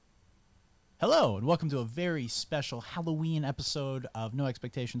Hello, and welcome to a very special Halloween episode of No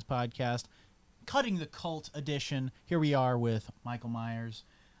Expectations Podcast, Cutting the Cult edition. Here we are with Michael Myers.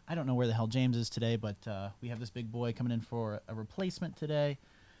 I don't know where the hell James is today, but we have this big boy coming in for a replacement today.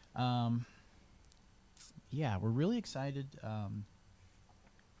 Yeah, we're really excited. I'm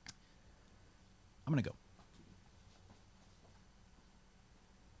going to go.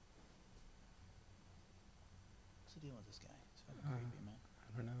 What's the deal with this guy? It's fucking creepy, man.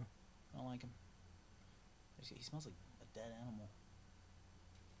 I don't know. I don't like him. He smells like a dead animal.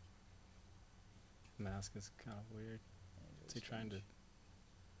 The mask is kind of weird. Yeah, Is he trying to... I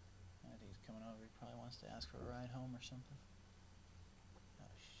think he's coming over. He probably wants to ask for a ride home or something. Oh,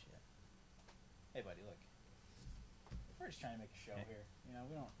 shit. Hey, buddy, look. We're just trying to make a show here. You know,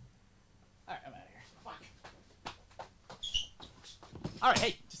 we don't... Alright, I'm out of here. Fuck. Alright,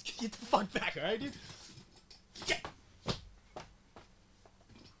 hey, just get the fuck back, alright, dude? Get!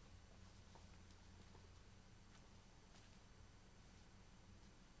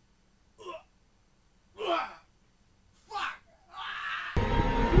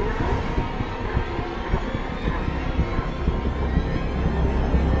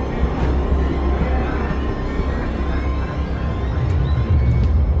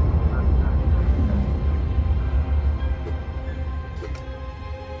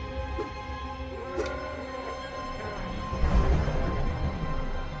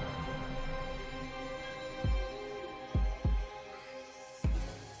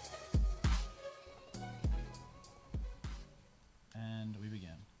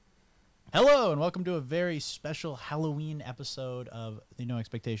 Hello, and welcome to a very special Halloween episode of the No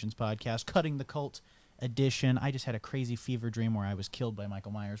Expectations Podcast, Cutting the Cult edition. I just had a crazy fever dream where I was killed by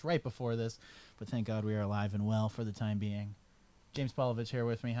Michael Myers right before this, but thank God we are alive and well for the time being. James Paulovich here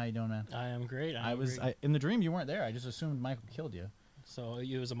with me. How you doing, man? I am great. In the dream, you weren't there. I just assumed Michael killed you. So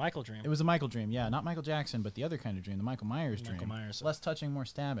it was a Michael dream. It was a Michael dream, yeah. Not Michael Jackson, but the other kind of dream, the Michael Myers dream. Michael Myers. Less touching, more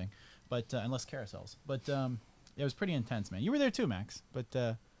stabbing, but and less carousels. But it was pretty intense, man. You were there too, Max,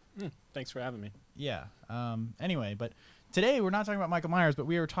 but... Thanks for having me. Yeah. Anyway, but today we're not talking about Michael Myers, but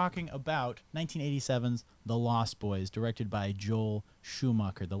we are talking about 1987's The Lost Boys, directed by Joel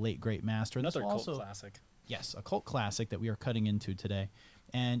Schumacher, the late great master. Another cult classic. Yes, a cult classic that we are cutting into today.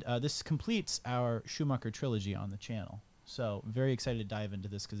 And this completes our Schumacher trilogy on the channel. So very excited to dive into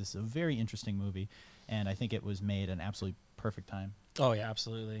this because this is a very interesting movie, and I think it was made at an absolutely perfect time. Oh, yeah,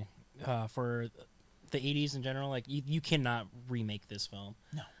 absolutely. For the 80s in general, like you cannot remake this film.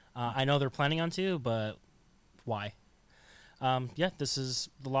 No. I know they're planning on to, but why? Yeah, this is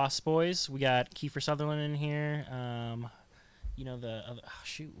The Lost Boys. We got Kiefer Sutherland in here. You know, the other... Oh,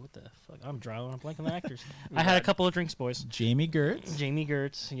 shoot, what the fuck? I'm drawing a blank on the actors. I had a couple of drinks, boys. Jamie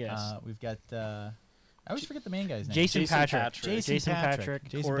Gertz. Yes. We've got... I always forget the main guy's name. Jason Patrick. Jason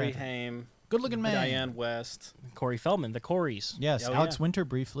Patrick. Corey Haim. Good-looking man. Diane West. Corey Feldman, the Coreys. Yes, Alex Winter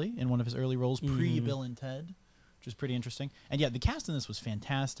briefly in one of his early roles, pre-Bill and Ted, which was pretty interesting. And yeah, the cast in this was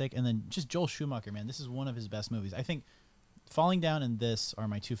fantastic. And then just Joel Schumacher, man, this is one of his best movies. I think Falling Down and this are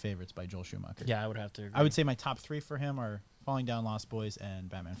my two favorites by Joel Schumacher. Yeah, I would have to agree. I would say my top three for him are Falling Down, Lost Boys, and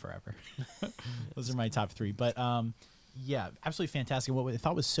Batman Forever. Those are my top three. But yeah, absolutely fantastic. What I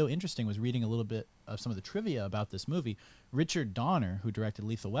thought was so interesting was reading a little bit of some of the trivia about this movie. Richard Donner, who directed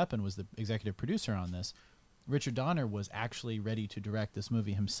Lethal Weapon, was the executive producer on this. Richard Donner was actually ready to direct this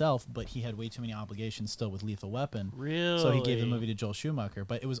movie himself, but he had way too many obligations still with Lethal Weapon. Really? So he gave the movie to Joel Schumacher.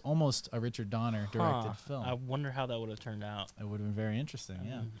 But it was almost a Richard Donner directed film. I wonder how that would have turned out. It would have been very interesting,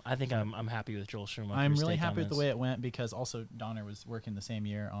 yeah. I think I'm happy with Joel Schumacher. I'm really happy with the way it went because also Donner was working the same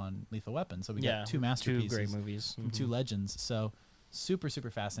year on Lethal Weapon. So we got two masterpieces. Two great movies. From two legends. So super, super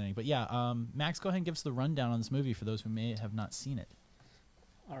fascinating. But yeah, Max, go ahead and give us the rundown on this movie for those who may have not seen it.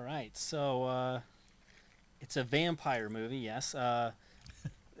 All right. So it's a vampire movie, yes.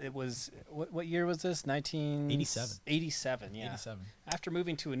 It was, what year was this? 1987. 87, yeah. 87. After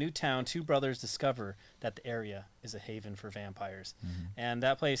moving to a new town, two brothers discover that the area is a haven for vampires. Mm-hmm. And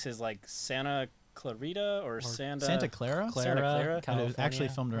that place is like Santa Clarita or Santa Clara? Santa Clara. It was actually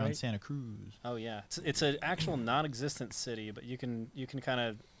filmed around Santa Cruz. Oh, yeah. It's an actual non-existent city, but you can kind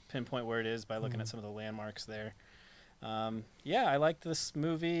of pinpoint where it is by looking at some of the landmarks there. Yeah, I liked this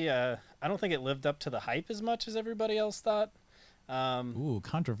movie. I don't think it lived up to the hype as much as everybody else thought. Ooh,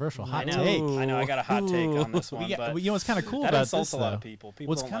 controversial hot take. I know. I got a hot take on this one. But you know what's kind of cool that about insults this, a lot of people.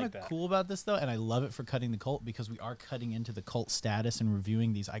 What's kind of cool about this, though, and I love it for Cutting the Cult because we are cutting into the cult status and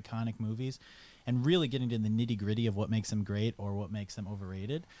reviewing these iconic movies and really getting to the nitty-gritty of what makes them great or what makes them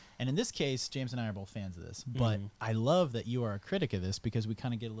overrated. And in this case, James and I are both fans of this. But I love that you are a critic of this because we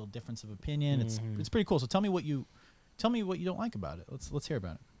kind of get a little difference of opinion. It's pretty cool. So tell me what you don't like about it. Let's hear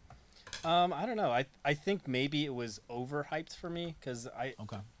about it. I don't know. I think maybe it was overhyped for me because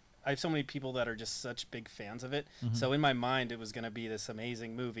Okay. I have so many people that are just such big fans of it. Mhm. So in my mind, it was going to be this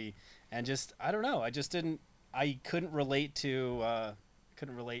amazing movie, and just I don't know. I just didn't. I couldn't relate to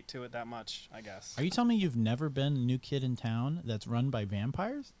it that much. I guess. Are you telling me you've never been a New Kid in Town that's run by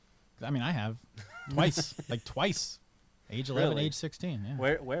vampires? 'Cause, I mean, I have twice, like twice, age 11, Really? age 16. Yeah.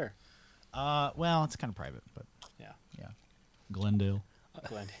 Where? Well, it's kind of private, but Yeah. yeah, Glendale.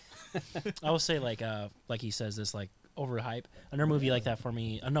 Glenn. I will say like he says this like overhype. Another movie like that for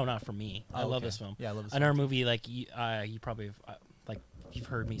me. No, not for me. I Oh, love okay. this film. Yeah, I love this. Another movie like you probably have, like you've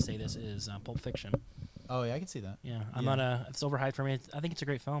heard me say this is Pulp Fiction. Oh yeah, I can see that. Yeah, I'm Yeah. not it's overhyped for me. I think it's a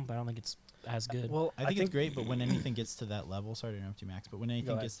great film, but I don't think it's as good. Well, I think it's great, but when anything gets to that level, sorry to interrupt you, Max, but when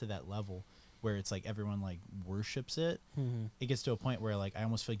anything ahead. gets to that level where it's like everyone like worships it, Mhm. it gets to a point where like I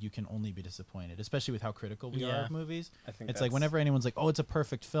almost feel like you can only be disappointed, especially with how critical we are Yeah. of movies. I think It's like whenever anyone's like, "Oh, it's a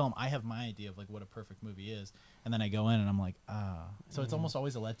perfect film," I have my idea of like what a perfect movie is, and then I go in and I'm like, ah. So it's almost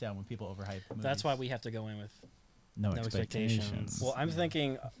always a letdown when people overhype movies. That's why we have to go in with no no expectations. expectations. Well, I'm Yeah.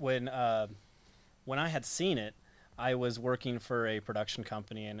 thinking when I had seen it, I was working for a production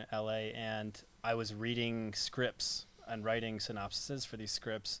company in LA, and I was reading scripts and writing synopsises for these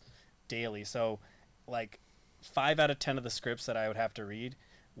scripts daily. So, like, 5 out of 10 of the scripts that I would have to read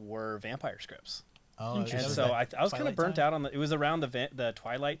were vampire scripts. Oh, And Interesting. so I was kind Twilight of burnt time? out on it was around the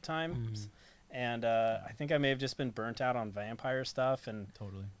Twilight times, and I think I may have just been burnt out on vampire stuff, and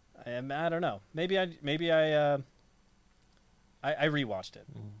Totally. I don't know. Maybe I rewatched it,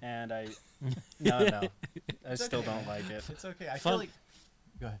 and no, I still don't like it. It's okay. I Fun- feel like.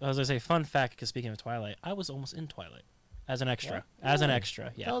 Go ahead. I was gonna say fun fact because speaking of Twilight, I was almost in Twilight as an extra. As an Really?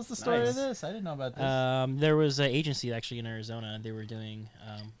 extra, yeah. Tell us the story Nice. of this. I didn't know about this. There was an agency actually in Arizona. They were doing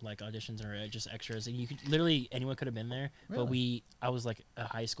like auditions or just extras, and you could literally anyone could have been there. Really? But I was like a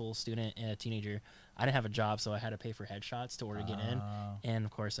high school student and a teenager. I didn't have a job, so I had to pay for headshots to order to get in, Oh. and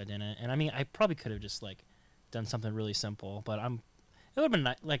of course I didn't. And I mean, I probably could have just like done something really simple, but it would have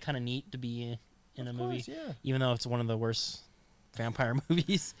been like kind of neat to be in a Of movie, course, yeah. even though it's one of the worst vampire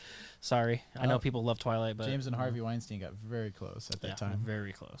movies. Sorry, I know Oh. people love Twilight, but James and Harvey Weinstein got very close at that yeah, time.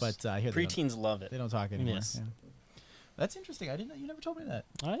 very close. But I hear they don't, Preteens love it. they don't talk anymore. Yes. Yeah. That's interesting. I didn't know. You never told me that.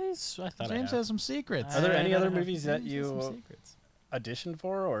 I thought I James had. has some secrets. Are there I any don't other know. movies that James has some you secrets. auditioned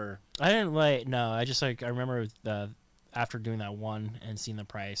for, or I didn't like. No, I just like. I remember after doing that one and seeing the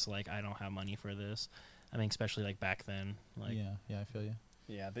price. Like, I don't have money for this. I mean, especially like back then. Like, yeah, I feel you.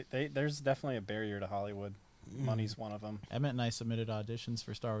 yeah, there's definitely a barrier to Hollywood. Money's one of them. Emmett and I submitted auditions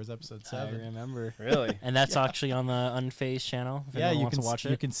for Star Wars Episode I 7. remember. Really? And that's actually on the Unfazed channel. If Yeah, anyone you wants can to watch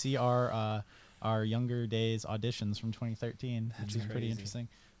you it. can see our younger days auditions from 2013, which is pretty crazy. interesting.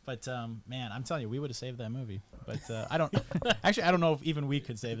 But man, I'm telling you, we would have saved that movie. But I don't actually I don't know if even we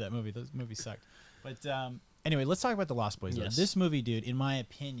could save that movie. Those movies sucked. But anyway, let's talk about the Lost Boys. though. Yes. This movie, dude, in my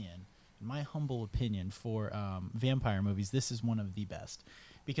opinion, in my humble opinion, for vampire movies, this is one of the best.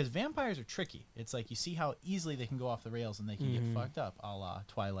 Because vampires are tricky. It's like you see how easily they can go off the rails and they can get fucked up, a la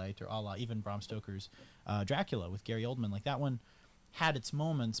Twilight or a la even Bram Stoker's Dracula with Gary Oldman. Like that one had its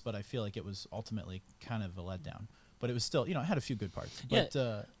moments, but I feel like it was ultimately kind of a letdown. But it was still, it had a few good parts. Yeah.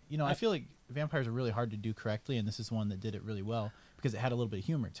 But, I feel like vampires are really hard to do correctly, and this is one that did it really well because it had a little bit of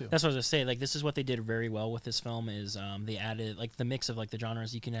humor, too. That's what I was gonna say. Like, this is what they did very well with this film is they added like the mix of like the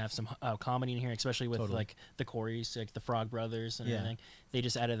genres. You can have some comedy in here, especially with Totally. like the Coreys, like the Frog Brothers and Yeah. everything. They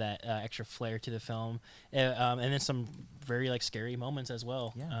just added that extra flair to the film, and then some very like scary moments as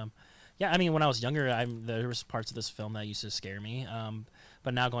well. Yeah. Yeah, I mean, when I was younger, there was parts of this film that used to scare me.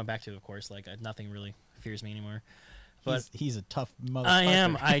 But now going back to it, of course, like nothing really fears me anymore. But He's a tough motherfucker. I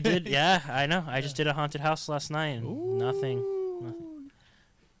am. I did. Yeah, I know. I just did a haunted house last night, and nothing.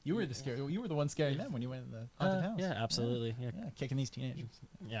 You were you were the one scaring them when you went in the haunted house. Yeah, absolutely. Yeah. Yeah, kicking these teenagers.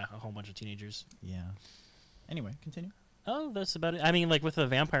 Yeah, a whole bunch of teenagers. Yeah. Anyway, continue. Oh, that's about it. I mean, like with the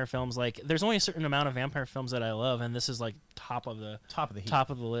vampire films, like there's only a certain amount of vampire films that I love, and this is like top of the Top of the heap. top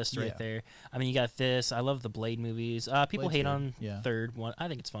of the list right Yeah. there. I mean, you got this. I love the Blade movies. People Blade's hate good. on Yeah. third one. I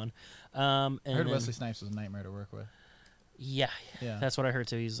think it's fun. And I heard then- Wesley Snipes was a nightmare to work with. Yeah, Yeah. that's what I heard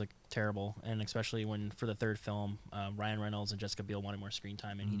too. He's like terrible, and especially when for the third film, Ryan Reynolds and Jessica Biel wanted more screen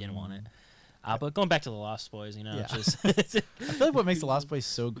time, and he didn't want it. But going back to the Lost Boys, Mm. Yeah. it's just I feel like what makes The Lost Boys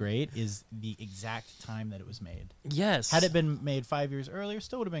so great is the exact time that it was made. yes. Had it been made 5 years earlier,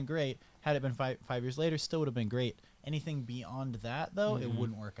 still would have been great. Had it been five years later, still would have been great. Anything beyond that, though, it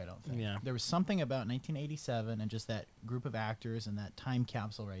wouldn't work, I don't think. Yeah. There was something about 1987 and just that group of actors and that time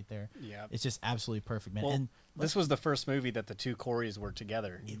capsule right there. Yeah. It's just absolutely perfect, man. Well, and this was the first movie that the two Coreys were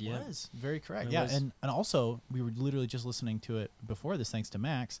together. it Yeah. was very correct. It Yeah, was. and also we were literally just listening to it before this, thanks to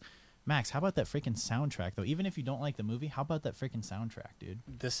Max. Max, how about that freaking soundtrack though? Even if you don't like the movie, how about that freaking soundtrack, dude?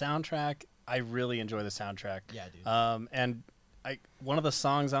 The soundtrack, I really enjoy the soundtrack. Yeah, dude. And one of the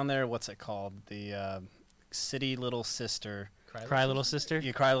songs on there, what's it called? The City Little Sister. Cry Little Sister.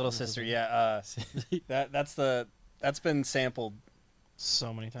 You Cry Little Sister. Yeah. That's been sampled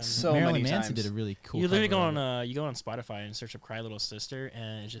So many times. so Marilyn many Manson times. did a really cool. You literally go cover of on you go on Spotify and search up "Cry Little Sister"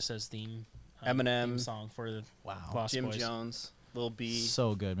 and it just says theme Eminem, song for the Wow. Lost Jim Boys. Jones, Lil B,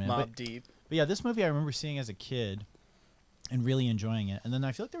 so good, man. Mobb Deep. But yeah, this movie I remember seeing as a kid and really enjoying it. And then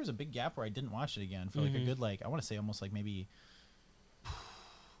I feel like there was a big gap where I didn't watch it again for like a good, like, I want to say almost like maybe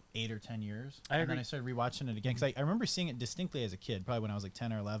 8 or 10 years. I and agree. then I started rewatching it again because I remember seeing it distinctly as a kid, probably when I was like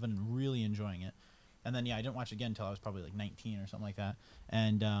 10 or 11 and really enjoying it. And then, yeah, I didn't watch it again until I was probably like 19 or something like that.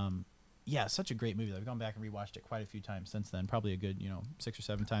 And, yeah, such a great movie. I've gone back and rewatched it quite a few times since then, probably a good, 6 or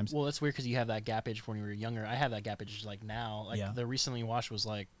 7 times. Well, it's weird because you have that gap age when you were younger. I have that gap age like now. Like Yeah. the recently watched was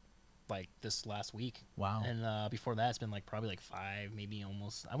like this last week. Wow. And before that, it's been like probably like 5, maybe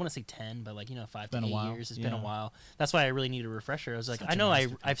almost. I want to say 10, but like 5 been to a 8 while. years. It's been a Yeah. while. That's why I really need a refresher. I was like, Such I a know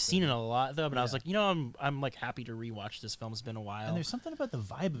masterpiece, I've seen it though. a lot though, but I was Yeah. like, I'm like happy to rewatch this film. It's been a while. And there's something about the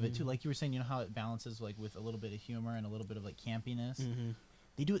vibe of it too, like you were saying. You know how it balances like with a little bit of humor and a little bit of like campiness.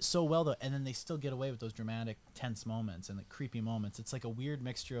 They do it so well though, and then they still get away with those dramatic, tense moments and like creepy moments. It's like a weird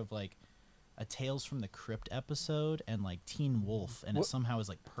mixture of like a Tales from the Crypt episode and like Teen Wolf, and it What- somehow is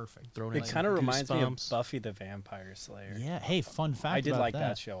like perfect. Thrown It Like kind of reminds me of Goosebumps. Buffy the Vampire Slayer. Yeah. Hey, fun fact. I did about like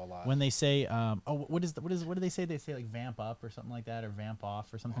that show a lot. When they say, what do they say? They say like vamp up or something like that, or vamp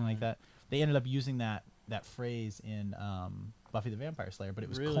off or something like that. They ended up using that phrase in Buffy the Vampire Slayer, but it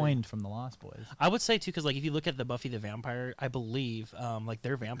was Really? coined from the Lost Boys. I would say too, because like if you look at the Buffy the Vampire, I believe like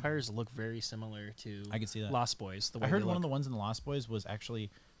their vampires look very similar to I could see that. Lost Boys. The way I heard they one of look. the ones in the Lost Boys was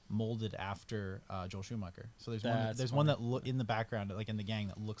actually molded after Joel Schumacher. So there's That's one funny. that in the background, like in the gang,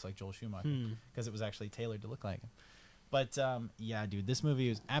 that looks like Joel Schumacher Hmm. because it was actually tailored to look like him. But yeah, dude, this movie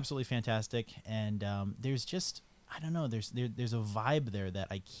is absolutely fantastic, and there's just I don't know, there's a vibe there that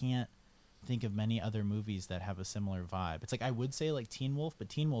I can't think of many other movies that have a similar vibe. It's like I would say like Teen Wolf, but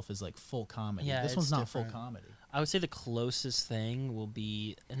Teen Wolf is like full comedy. Yeah, this it's one's not different. full comedy. I would say the closest thing will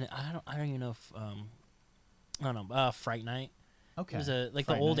be, and I don't even know if I don't know, Fright Night. Okay, It was like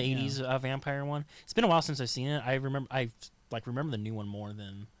Fright the old Night, yeah. '80s vampire one. It's been a while since I've seen it. I remember the new one more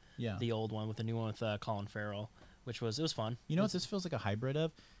than Yeah. the old one with the new one with Colin Farrell, which was fun. You know what this feels like a hybrid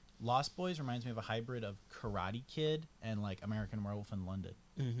of? Lost Boys reminds me of a hybrid of Karate Kid and like American Werewolf in London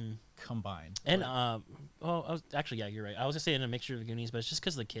Mm-hmm. combined. And Like, I was actually you're right. I was just saying a mixture of the Goonies, but it's just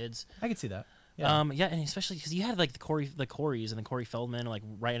because the kids. I could see that. Yeah, and especially because you had like the Coreys and the Corey Feldman like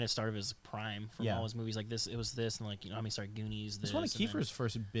right at the start of his prime from Yeah. all his movies like this. It was this and like Goonies. It's one of and then- Kiefer's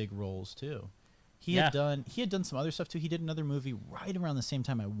first big roles too. He Yeah. had done some other stuff too. He did another movie right around the same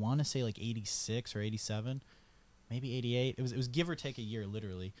time. I want to say like 86 or 87, maybe 88. It was give or take a year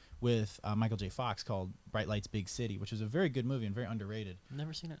literally with Michael J. Fox called Bright Lights Big City, which is a very good movie and very underrated.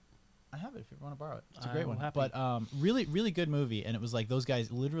 Never seen it. I have it if you want to borrow it. It's a I great will one. happy. But really, really good movie. And it was like those guys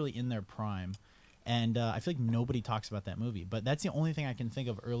literally in their prime. And I feel like nobody talks about that movie. But that's the only thing I can think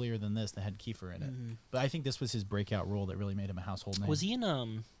of earlier than this that had Kiefer in it. Mhm. But I think this was his breakout role that really made him a household name. Was he in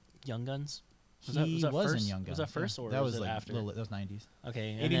Young Guns? He was first? in Young Guns. Was that yeah. first or that was it like after? that was 90s.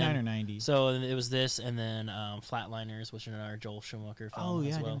 Okay, and 89 then- or 90. So it was this, and then Flatliners, which is another Joel Schumacher film. Oh yeah,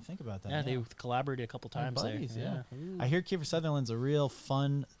 as I well. didn't think about that. Yeah, they collaborated a couple They're times there. buddies, yeah. Ooh. I hear Kiefer Sutherland's a real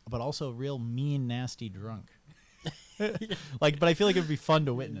fun, but also real mean, nasty drunk. Like, but I feel like it would be fun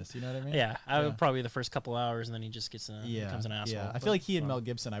to witness. You know what I mean? Yeah, I Yeah. would probably the first couple hours, and then he just gets becomes an asshole. Yeah, I but feel like he and fun. Mel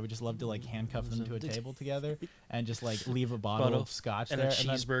Gibson. I would just love to like handcuff them to a So- table together and just like leave a bottle Bottle of scotch and there, a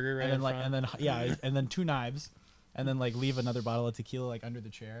cheeseburger right and then in like, front. and then yeah, and then 2 knives, and then like leave another bottle of tequila like under the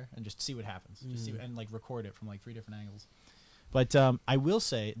chair and just see what happens. Just see and like record it from like 3 different angles. But I will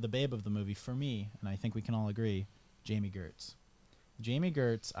say the babe of the movie for me, and I think we can all agree, Jamie Gertz. Jamie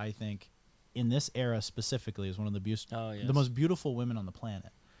Gertz, I think, in this era specifically, is one of the yes. the most beautiful women on the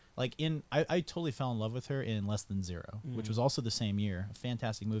planet. Like I totally fell in love with her in Less Than Zero, which was also the same year. A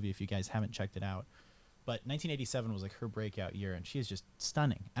fantastic movie if you guys haven't checked it out. But 1987 was like her breakout year, and she is just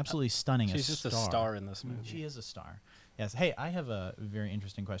stunning, absolutely stunning. She's just a star in this movie. She is a star. Yes. Hey, I have a very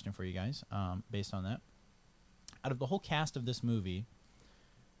interesting question for you guys. Based on that, out of the whole cast of this movie,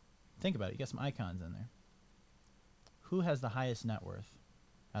 think about it. You got some icons in there. Who has the highest net worth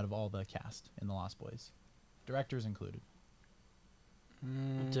out of all the cast in The Lost Boys, directors included?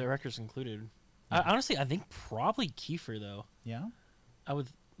 Directors included. Yeah. Honestly, I think probably Kiefer though. Yeah,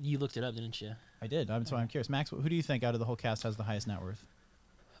 You looked it up, didn't you? I did. That's why I'm curious. Max, who do you think out of the whole cast has the highest net worth?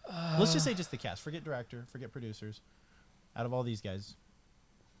 Let's just say just the cast. Forget director. Forget producers. Out of all these guys,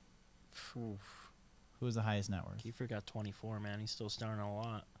 Oof. Who is the highest net worth? Kiefer got 24, man. He's still starting a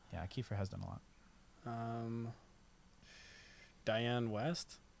lot. Yeah, Kiefer has done a lot. Diane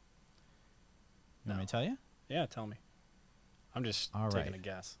West? You want me to tell you? Yeah, tell me. I'm just All taking right. a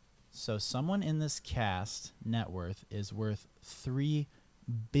guess. So someone in this cast net worth is worth $3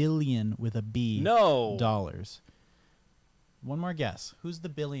 billion with a B No. dollars. One more guess. Who's the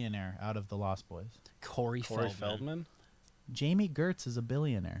billionaire out of the Lost Boys? Corey Feldman? Jamie Gertz is a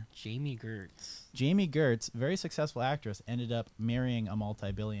billionaire. Jamie Gertz. Jamie Gertz, very successful actress, ended up marrying a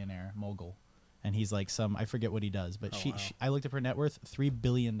multi-billionaire mogul, and he's like I forget what he does, but Oh, wow. I looked up her net worth, $3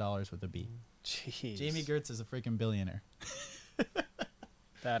 billion with a B. Jeez. Jamie Gertz is a freaking billionaire.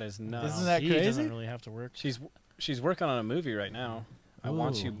 That is nuts. Isn't that He crazy? doesn't really have to work. She's working on a movie right now. I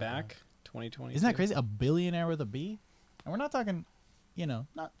Want You Ooh. Back, 2020. Isn't that crazy? A billionaire with a B? And we're not talking,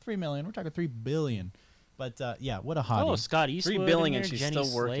 not 3 million. We're talking 3 billion. But yeah, what a hottie. Oh, Scott Eastwood. 3 billion in and there, she's Jenny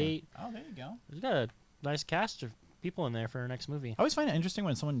still working. Slate. Oh, there you go. We've got a nice cast of people in there for our next movie. I always find it interesting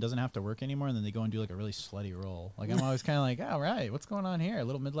when someone doesn't have to work anymore and then they go and do like a really slutty role. Like I'm always kind of like, all right, what's going on here? A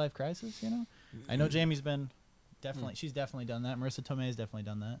little midlife crisis, I know Jamie's been she's definitely done that. Marissa Tomei's definitely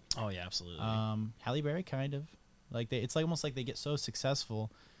done that. Oh yeah, absolutely. Halle Berry kind of. Like it's like almost like they get so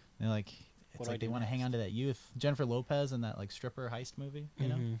successful, they're like What do I they do want to hang next? on to that youth. Jennifer Lopez in that like stripper heist movie,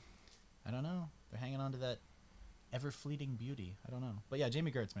 Mhm. I don't know. They're hanging on to that ever fleeting beauty. I don't know. But yeah,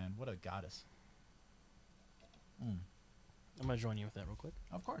 Jamie Gertz, man, what a goddess. I'm gonna join you with that real quick.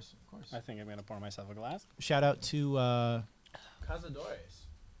 Of course, of course. I think I'm going to pour myself a glass. Shout out to Cazadores.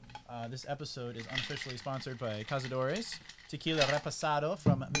 This episode is unofficially sponsored by Cazadores Tequila Reposado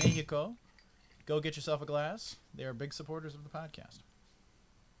from Mexico. Go get yourself a glass. They are big supporters of the podcast.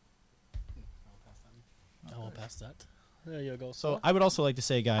 I'll pass that. There you go. So I would also like to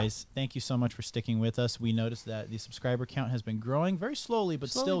say, guys, thank you so much for sticking with us. We noticed that the subscriber count has been growing very slowly, but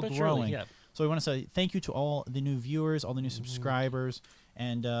still but growing. surely, yeah. So we want to say thank you to all the new viewers, all the new subscribers,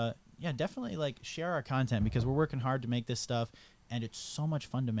 and yeah, definitely like share our content because we're working hard to make this stuff, and it's so much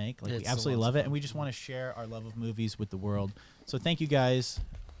fun to make. Like we It's absolutely lots love of it, and we just want to share our love of movies with the world. So thank you guys,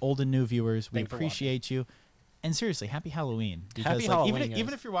 old and new viewers. We Thanks for appreciate you, and seriously, happy Halloween. Because Happy like, Halloween, even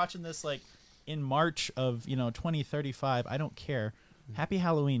guys. if you're watching this like in March of 2035, I don't care. Happy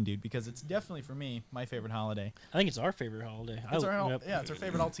Halloween, dude, because it's definitely for me my favorite holiday. I think it's our favorite holiday. It's it's our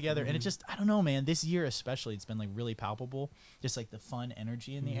favorite altogether, and it just I don't know, man. This year especially, it's been like really palpable, just like the fun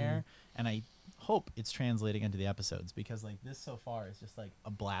energy in the air, and I hope it's translating into the episodes because like this so far is just like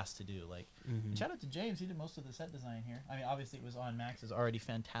a blast to do. Like, and shout out to James, he did most of the set design here. I mean, obviously it was on Max's already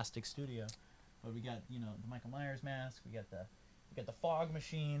fantastic studio, but we got the Michael Myers mask, we got the fog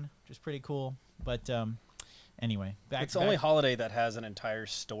machine, which is pretty cool. But anyway, It's the only holiday that has an entire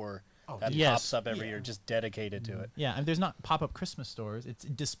store that yes. pops up every Yeah. year just dedicated to it. Yeah, and there's not pop-up Christmas stores. It's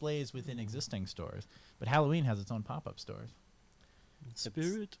displays within existing stores. But Halloween has its own pop-up stores.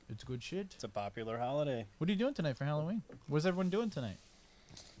 Spirit. It's good shit. It's a popular holiday. What are you doing tonight for Halloween? What's everyone doing tonight?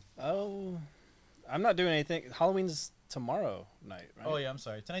 Oh, I'm not doing anything. Halloween's tomorrow night, right? Oh yeah, I'm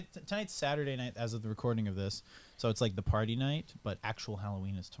sorry. Tonight's Saturday night as of the recording of this. So it's like the party night, but actual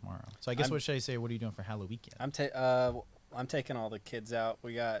Halloween is tomorrow. So I guess I'm- what should I say? What are you doing for Halloween? I'm taking all the kids out.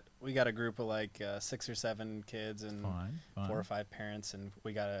 We got a group of like 6 or 7 kids and Fun. 4 or 5 parents, and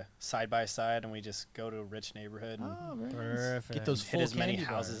we got a side by side, and we just go to a rich neighborhood and Oh, very nice. Perfect. Get those hit full as many candy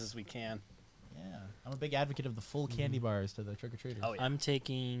houses bars. as we can. Yeah, I'm a big advocate of the full candy bars to the trick or treaters. Oh yeah. I'm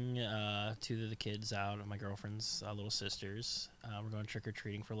taking 2 of the kids out of my girlfriend's little sisters. We're going trick or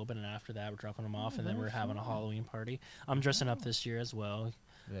treating for a little bit, and after that, we're dropping them off, and then very we're having a fun. Halloween party. I'm dressing up this year as well.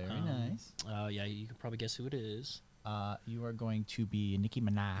 Very Um, nice. Yeah, you can probably guess who it is. You are going to be Nicki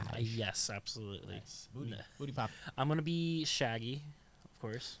Minaj. Yes, absolutely. Nice. Booty, Nah. booty pop. I'm gonna be Shaggy, of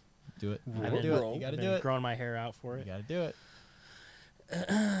course. Do it. You Roll, gotta do it. roll. You gotta Been do it. growing my hair out for You it. gotta do it.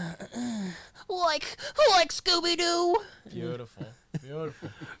 like Scooby Doo. Beautiful. Beautiful.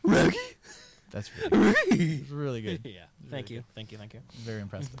 Raggy. That's really good. Yeah. Thank you. Thank you. Thank you. Very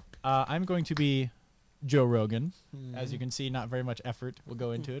impressive. I'm going to be Joe Rogan. As you can see, not very much effort will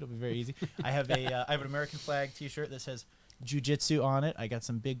go into it. It'll be very easy. I have an American flag T-shirt that says Jiu-Jitsu on it. I got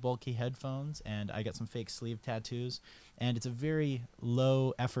some big bulky headphones, and I got some fake sleeve tattoos. And it's a very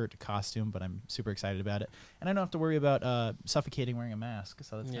low effort costume, but I'm super excited about it. And I don't have to worry about suffocating wearing a mask,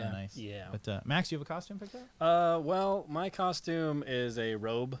 so that's kind Yeah. of nice. Yeah. But Max, you have a costume picked out? Well, my costume is a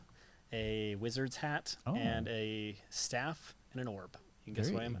robe, a wizard's hat, Oh. and a staff and an orb. You can guess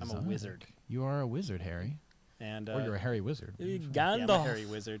Very what I am? I'm a exotic. wizard. You are a wizard, Harry. And Or you're a hairy wizard. yeah, I'm a Gandalf. hairy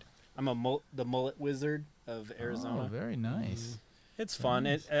wizard. I'm the mullet wizard of Oh, Arizona. very nice. It's fun.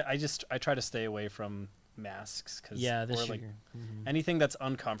 nice. I try to stay away from masks. Yeah, this or year. like anything that's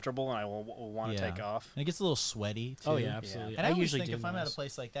uncomfortable and I will want to take off. And it gets a little sweaty too. Oh yeah, absolutely. And I always usually think do if I'm at a those.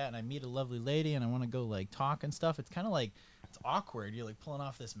 place like that and I meet a lovely lady and I want to go like talk and stuff, it's kind of like it's awkward. You're like pulling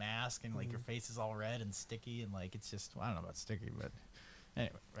off this mask and like your face is all red and sticky and like it's just I don't know about sticky, but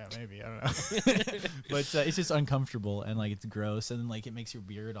anyway, well, maybe I don't know. But it's just uncomfortable and like it's gross and then like it makes your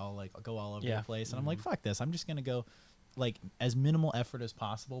beard all like go all over the place and I'm like fuck this. I'm just gonna go like as minimal effort as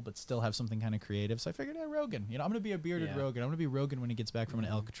possible, but still have something kind of creative. So I figured, Rogan. You know, I'm gonna be a bearded Rogan. I'm gonna be Rogan when he gets back from an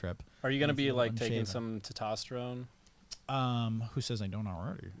elk trip. Are you gonna He's be a like little taking unshaven. some testosterone? Who says I don't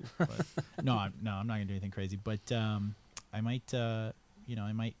already? But no, I'm not gonna do anything crazy. But I might, I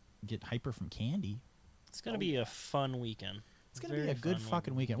might get hyper from candy. It's gonna be a fun weekend. It's gonna be Very a good fun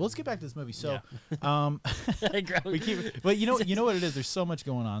fucking weekend. Well, let's get back to this movie. So, Grab- we keep, but you know what it is. There's so much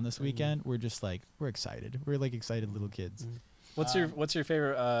going on this weekend. We're just like we're excited. We're like excited little kids. What's your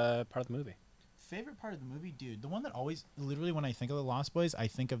favorite part of the movie? Favorite part of the movie, dude? The one that always, literally, when I think of the Lost Boys, I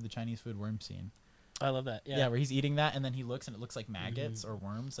think of the Chinese food worm scene. I love that. Yeah, where he's eating that and then he looks and it looks like maggots or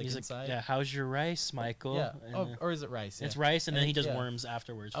worms like He's inside. like, yeah, how's your rice, Michael? Yeah. And, Oh, or is it rice? it's Yeah. rice, and then he does yeah. worms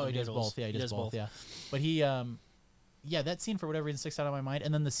afterwards. Oh, for he does noodles. both. Yeah, he does both. Yeah, but he, yeah, that scene for whatever reason sticks out of my mind.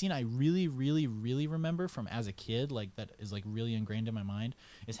 And then the scene I really, really, really remember from as a kid, like that is like really ingrained in my mind,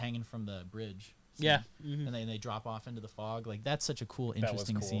 is hanging from the bridge. Scene. Yeah. And they drop off into the fog. Like that's such a cool, That was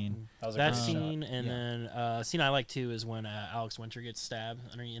interesting cool. scene. That was a That great scene, shot. and Yeah. then a scene I like too is when Alex Winter gets stabbed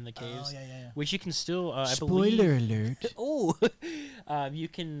underneath in the caves, Oh yeah. which you can still, I Spoiler believe. alert. Oh, you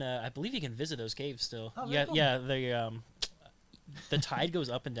can. I believe you can visit those caves still. Oh, yeah, very cool. yeah. The tide goes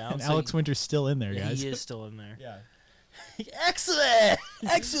up and down. And so Alex Winter's still in there, yeah, guys. he is still in there. Yeah. Excellent.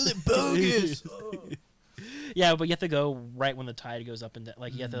 Excellent bogus. Yeah, but you have to go right when the tide goes up and down.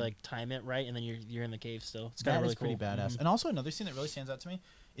 Like you have to like time it right, and then you're in the cave still. It's kind That of really is pretty cool. badass. And also another scene that really stands out to me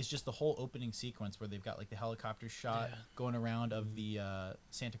is just the whole opening sequence where they've got like the helicopter shot going around of the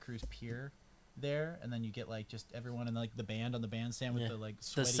Santa Cruz Pier there, and then you get like just everyone and like the band on the bandstand with Yeah. the like The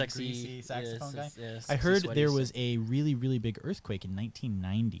sweaty, sexy greasy saxophone guy. I sexy, heard sweaty there was a really, really big earthquake in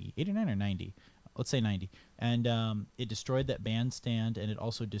 1990, 89 or 90. Let's say 90. And it destroyed that bandstand, and it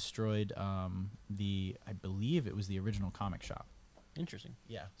also destroyed I believe it was the original comic shop. Interesting.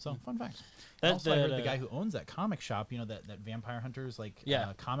 Yeah. So fun fact. That- Also, I heard that, the guy who owns that comic shop, that Vampire Hunters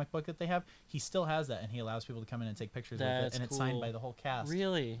Yeah. comic book that they have, he still has that, and he allows people to come in and take pictures with it, That's and it's signed cool. by the whole cast.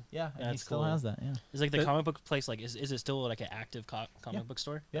 Really? Yeah, and he That's still cool. has that. Yeah. Is like the But- comic book place like is it still like an active comic Yeah. book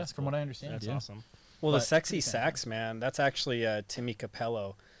store? Yeah, That's from cool. what I understand. That's yeah. awesome. Well, the But sexy pretty sax man, that's actually Timmy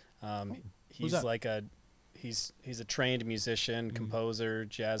Capello. He's that? like he's a trained musician, composer,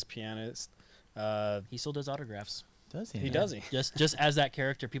 jazz pianist. He still does autographs. Does he? He now? does. Just as that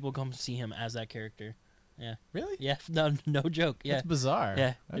character. People come see him as that character. Yeah. Really? Yeah. No joke. Yeah. That's bizarre.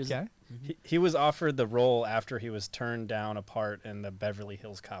 Yeah, there's- Okay. He was offered the role after he was turned down a part in the Beverly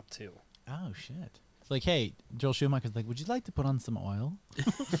Hills Cop 2. Oh shit. It's like, hey, Joel Schumacher's like, would you like to put on some oil?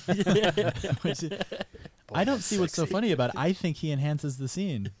 Which is- I don't see what's so funny about it. I think he enhances the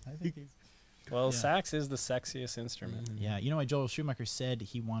scene. I think he's. Well, Yeah. sax is the sexiest instrument. Yeah, you know why Joel Schumacher said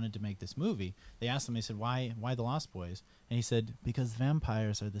he wanted to make this movie? They asked him, they said, why the Lost Boys? And he said, because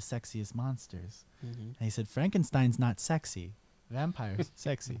vampires are the sexiest monsters. And he said, Frankenstein's not sexy. Vampires,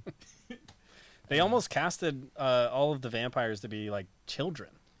 sexy. They almost casted all of the vampires to be like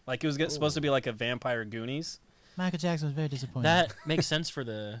children. Like it was supposed to be like a vampire Goonies. Michael Jackson was very disappointed. That makes sense for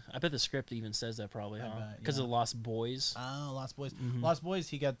I bet the script even says that probably, I huh? bet, Because yeah. of Lost Boys. Oh, Lost Boys. Mhm. Lost Boys,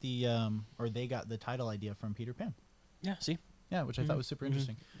 he got the, they got the title idea from Peter Pan. Yeah, see? Yeah, which I thought was super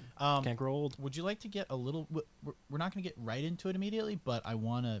interesting. Can't grow old. Would you like to get a little? We're not going to get right into it immediately, but I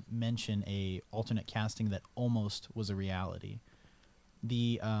want to mention a alternate casting that almost was a reality.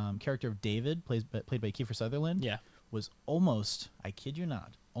 The character of David, played by Kiefer Sutherland, Yeah. was almost, I kid you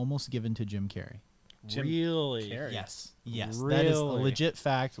not, almost given to Jim Carrey. Jim Really? Carrey. Yes, yes, that is a Really? legit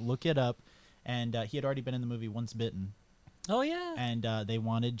fact. Look it up. And he had already been in the movie Once Bitten, Oh, yeah. and they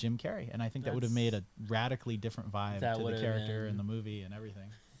wanted Jim Carrey, and I think that would have made a radically different vibe That to the would've character been- and the movie and everything.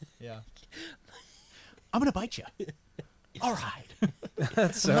 Yeah, I'm gonna bite you. All right.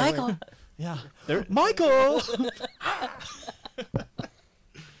 That's so Michael, Yeah, There- Michael.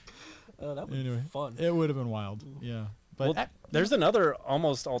 Oh, that Anyway, fun. it would have been wild. Yeah, but Well, there's another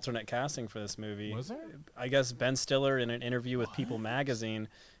almost alternate casting for this movie. Was there? I guess Ben Stiller, in an interview with People magazine,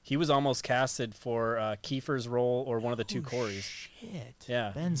 he was almost casted for Kiefer's role or one of the two Corys. Shit.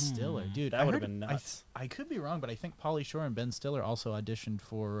 Yeah. Ben Stiller, dude. That I would've heard- been nuts. I could be wrong, but I think Pauly Shore and Ben Stiller also auditioned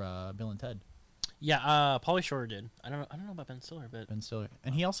for Bill and Ted. Yeah, Pauly Shore did. I don't know about Ben Stiller, but Ben Stiller,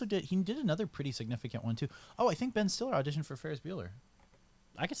 and he also did. He did another pretty significant one too. Oh, I think Ben Stiller auditioned for Ferris Bueller.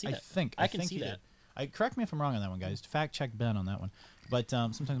 I can see I that. think. I can think see he that. did. Correct me if I'm wrong on that one, guys. Fact check Ben on that one. But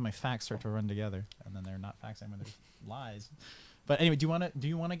sometimes my facts start to run together, and then they're not facts anymore. They're just lies. But anyway, do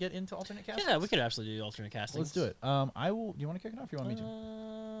you want to get into alternate castings? Yeah, we could absolutely do alternate castings. Let's do it. I will. Do you want to kick it off? Or you want me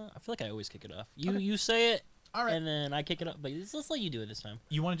to? I feel like I always kick it off. Okay. You say it, All right. and then I kick it up. But let's let you do it this time.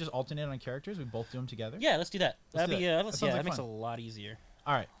 You want to just alternate on characters? We both do them together. Yeah, let's do that. Let's do that. That sounds like that makes it a fun. lot easier.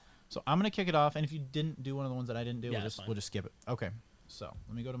 All right. So I'm gonna kick it off, and if you didn't do one of the ones that I didn't do, Yeah, we'll that's just fine. we'll just skip it. Okay. So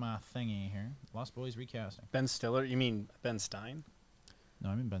let me go to my thingy here. Lost Boys recasting. Ben Stiller? You mean Ben Stein? No,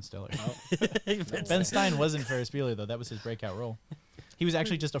 I mean Ben Stiller. Oh. Ben Stein wasn't Ferris Bueller though. That was his breakout role. He was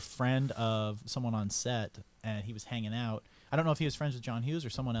actually just a friend of someone on set, and he was hanging out. I don't know if he was friends with John Hughes or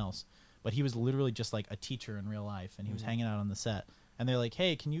someone else, but he was literally just like a teacher in real life, and he was hanging out on the set. And they're like,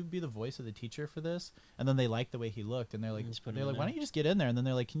 "Hey, can you be the voice of the teacher for this?" And then they liked the way he looked, and they're like, Just put him in "Why there. don't you just get in there?" And then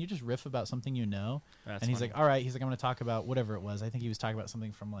they're like, "Can you just riff about something you know?" That's and he's funny. like, "All right." He's like, "I'm going to talk about whatever it was." I think he was talking about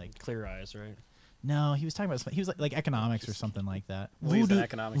something from like Clear Eyes, right? no, he was talking about he was like economics or something like that. Well, he's an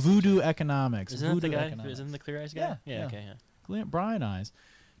economics Voodoo economics. Isn't that the Voodoo guy? economics. Isn't the Clear Eyes guy? Yeah, Yeah. yeah. Okay. Yeah. Brian eyes,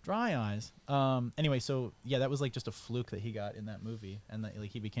 dry eyes. Anyway, so yeah, that was like just a fluke that he got in that movie, and that like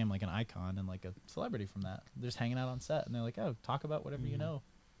he became like an icon and like a celebrity from that. They're just hanging out on set, and they're like, "Oh, talk about whatever you know."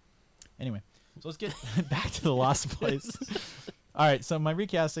 Anyway, so let's get back to the Lost Boys. All right, so my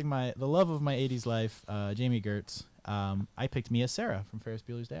recasting, the love of my '80s life, Jamie Gertz. I picked Mia Sarah from Ferris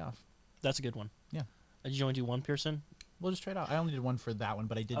Bueller's Day Off. That's a good one. Yeah. Did you only do one person? We'll just trade out. I only did one for that one,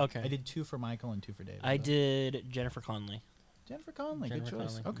 but I did. Okay. I did 2 for Michael and 2 for David. I though. did Jennifer Connelly. Jennifer Connelly, Jennifer good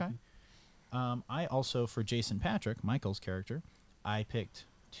choice. Connelly, Okay. I also, for Jason Patrick, Michael's character, I picked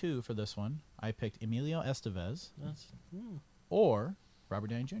 2 for this one. I picked Emilio Estevez That's or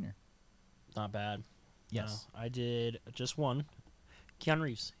Robert Downey Jr. not bad. Yes. No, I did just one. Keanu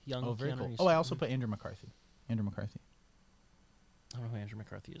Reeves. Young Oh, very Keanu cool. Reeves. Oh, I also put Andrew McCarthy. Andrew McCarthy. I don't know who Andrew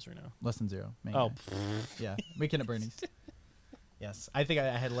McCarthy is right now. Less than 0. Main Oh, guy. Yeah. Weekend at Bernie's. Yes. I think I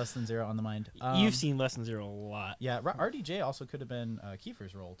had Less than 0 on the mind. you've seen Less Than Zero a lot. Yeah. RDJ also could have been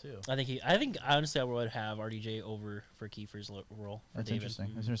Kiefer's role, too. I think honestly I would have RDJ over for Kiefer's role. For That's David. interesting.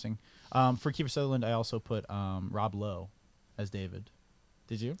 Mhm. That's interesting. For Kiefer Sutherland, I also put Rob Lowe as David.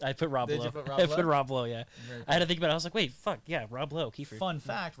 Did you? I put Rob Did Lowe. you put Rob I Lowe? put Rob Lowe. Yeah. Very I had to think about it. I was like, wait, fuck, yeah, Rob Lowe, Kiefer. Fun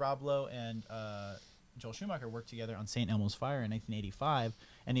fact: Rob Lowe and Joel Schumacher worked together on St. Elmo's Fire in 1985.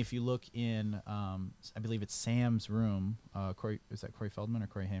 And if you look in, I believe it's Sam's room. Is that Corey Feldman or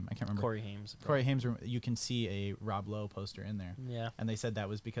Corey Haim? I can't remember. Corey Haim. Corey Haim's room. You can see a Rob Lowe poster in there. Yeah. And they said that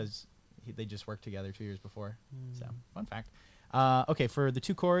was because they just worked together 2 years before. So Mm. fun fact. Okay, for the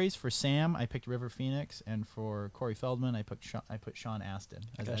 2 Coreys, for Sam, I picked River Phoenix, and for Corey Feldman, I put Sean Astin.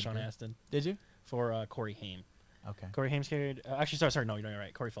 I as got Sean Edgar. Astin Did you? for Corey Haim. Okay. Corey Haim's carried. Actually, sorry, no, you're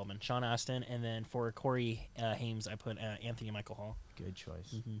right. Corey Feldman, Sean Astin, and then for Corey Haim's, I put Anthony Michael Hall. Good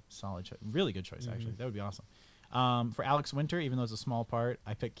choice. Mhm. Solid choice. Really good choice, actually. Mhm. That would be awesome. For Alex Winter, even though it's a small part,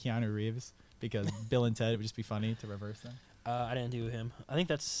 I picked Keanu Reeves because Bill and Ted, it would just be funny to reverse them. I didn't do him. I think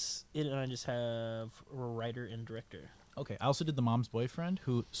that's it, and I just have writer and director. Okay. I also did the mom's boyfriend,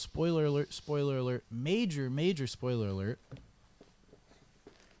 who, spoiler alert, major spoiler alert,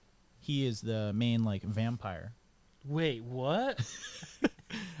 he is the main, like, vampire. Wait, what?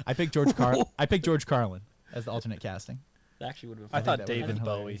 I picked George Carlin as the alternate casting. That actually would have I been thought that would've David been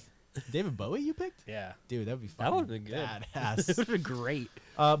Bowie. hilarious. David Bowie you picked? Yeah. Dude, that would be fun. That would've been good. Badass. It would have been great.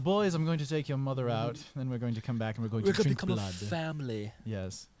 Boys, I'm going to take your mother out. Then we're going to come back and we're going to drink blood. family.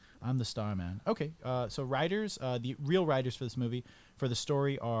 Yes. I'm the star man. Okay. So writers, the real writers for this movie, for the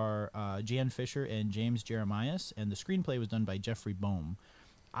story are Jan Fisher and James Jeremias, and the screenplay was done by Jeffrey Boehm.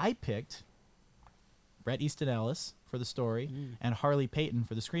 I picked Bret Easton Ellis for the story and Harley Payton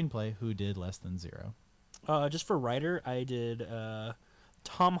for the screenplay, who did Less Than Zero. Just for writer, I did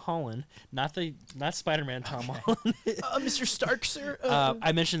Tom Holland, not Spider-Man. Tom Holland. Mr. Stark, sir.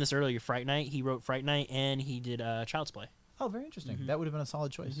 I mentioned this earlier. Fright Night. He wrote Fright Night, and he did Child's Play. Oh, very interesting. That would have been a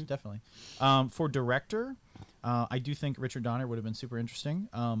solid choice, definitely. For director, I do think Richard Donner would have been super interesting,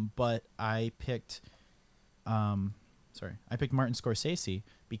 but I picked Martin Scorsese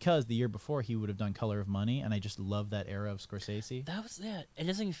because the year before he would have done Color of Money, and I just love that era of Scorsese. That was that. It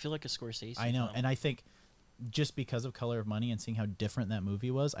doesn't even feel like a Scorsese. I know, film. and I think just because of Color of Money and seeing how different that movie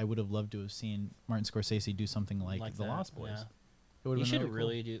was, I would have loved to have seen Martin Scorsese do something like The that, Lost Boys. yeah. It would You have should been cool.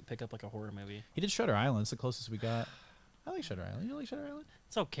 really pick up like a horror movie. He did Shutter Island. It's the closest we got. I like Shutter Island. You like Shutter Island?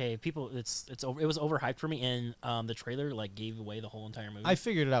 It's okay. People, it was overhyped for me, and the trailer like gave away the whole entire movie. I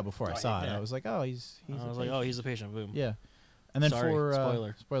figured it out before I Oh, saw it. yeah. I was like, oh, he's I was a like, patient. oh, he's a patient. Boom. Yeah. And then Sorry,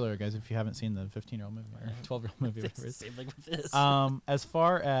 for spoiler. guys, if you haven't seen the 15-year-old movie or 12-year-old movie, whatever it is. Same thing with this. As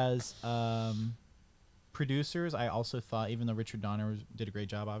far as producers, I also thought, even though Richard Donner did a great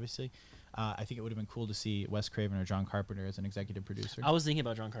job, obviously, I think it would have been cool to see Wes Craven or John Carpenter as an executive producer. I was thinking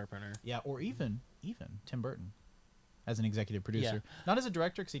about John Carpenter. Yeah, or even Tim Burton as an executive producer. Not as a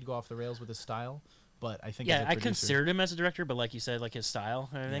director, because he'd go off the rails with his style, but I think as a I producer, considered him as a director, but like you said, like his style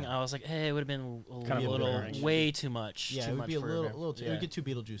and everything, Yeah. I was like, hey, it would have been Kind of a little, blurring. way too much. yeah, too it would much be a for little him. it would get too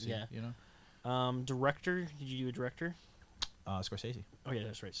Beetlejuicy. Yeah. You know, Director? Did you do a director? Scorsese. Oh yeah,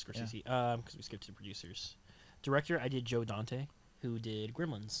 that's right, Scorsese. Because we skipped to producers. Director, I did Joe Dante, who did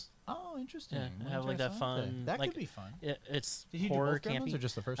Gremlins. Oh, interesting. Yeah, Winter have like that Soldier. fun. That like, could be fun. It's Did he do horror both Gremlins campy. or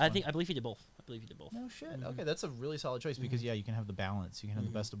just the first I one? believe he did both. No shit. Mhm. Okay, that's a really solid choice because yeah, you can have the balance. You can have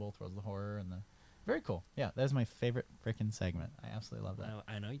the best of both worlds, the horror and the. Very cool. Yeah, that is my favorite freaking segment. I absolutely love that.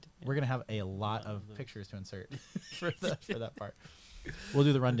 I know you did. Yeah. We're gonna have a lot I of love those. pictures to insert for that part. We'll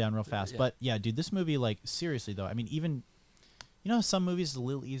do the rundown real fast. Yeah. But yeah, dude, this movie, like, seriously though, I mean, even some movies is a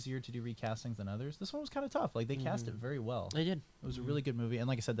little easier to do recastings than others. This one was kind of tough. Like, they cast it very well. They did. It was a really good movie, and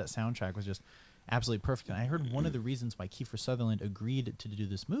like I said, that soundtrack was just absolutely perfect. And I heard one of the reasons why Kiefer Sutherland agreed to do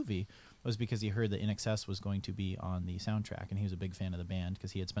this movie was because he heard that In Excess was going to be on the soundtrack, and he was a big fan of the band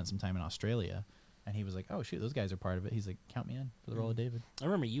because he had spent some time in Australia, and he was like, "Oh shoot, those guys are part of it." He's like, "Count me in for the role of David." I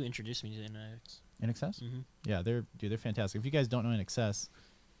remember you introduced me to NX. In Excess? Mm-hmm. Yeah, they're fantastic. If you guys don't know In Excess,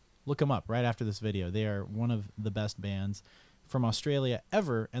 look them up right after this video. They are one of the best bands from Australia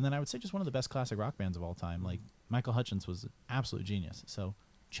ever, and then I would say just one of the best classic rock bands of all time. Like, Michael Hutchence was an absolute genius, so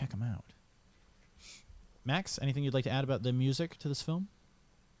check them out. Max, anything you'd like to add about the music to this film?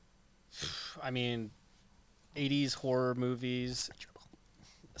 I mean, 80s horror movies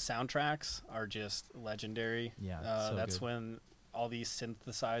soundtracks are just legendary. Yeah, so that's good. when all these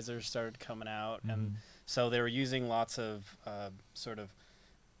synthesizers started coming out, Mhm. and so they were using lots of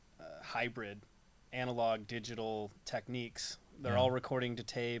hybrid analog digital techniques. They're Yeah. all recording to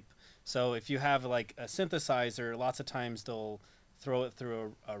tape. So if you have like a synthesizer, lots of times they'll throw it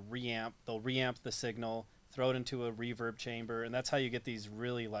through a reamp. They'll reamp the signal, throw it into a reverb chamber, and that's how you get these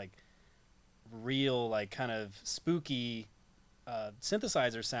really like real, like kind of spooky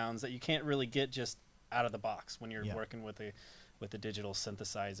synthesizer sounds that you can't really get just out of the box when you're Yeah. working with a digital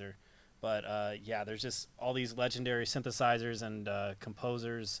synthesizer. But yeah, there's just all these legendary synthesizers and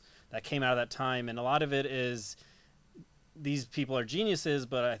composers that came out of that time, and a lot of it is these people are geniuses,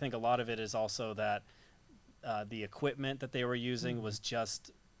 but I think a lot of it is also that the equipment that they were using was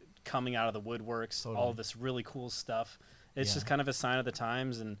just coming out of the woodworks. Totally. All of this really cool stuff. It's Yeah. just kind of a sign of the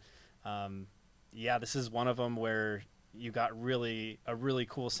times, and yeah, this is one of them where you got a really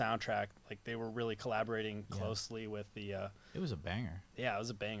cool soundtrack. Like, they were really collaborating Yeah. closely with the. It was a banger. Yeah, it was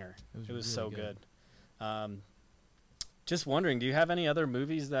a banger. It was It was really so good. good. Just wondering, do you have any other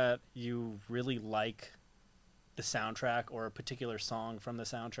movies that you really like the soundtrack or a particular song from the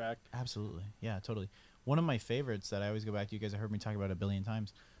soundtrack? Absolutely. Yeah, totally. One of my favorites that I always go back to, you guys have heard me talk about it a billion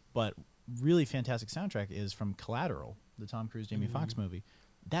times, but really fantastic soundtrack is from Collateral, the Tom Cruise, Jamie Foxx movie.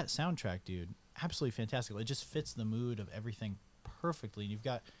 That soundtrack, dude, absolutely fantastic. It just fits the mood of everything perfectly. And you've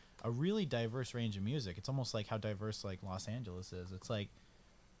got a really diverse range of music. It's almost like how diverse like Los Angeles is. It's like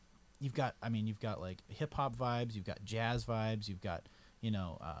you've got like hip hop vibes, you've got jazz vibes, you've got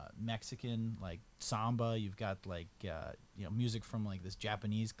Mexican like samba, you've got like music from like this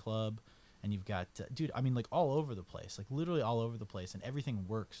Japanese club, and you've got dude, I mean, like all over the place, like literally all over the place, and everything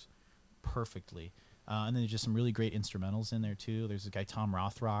works perfectly. And then there's just some really great instrumentals in there too. There's this guy Tom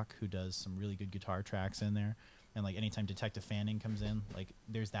Rothrock who does some really good guitar tracks in there, and like anytime Detective Fanning comes in, like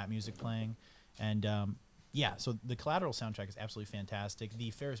there's that music playing, and yeah. So the Collateral soundtrack is absolutely fantastic. The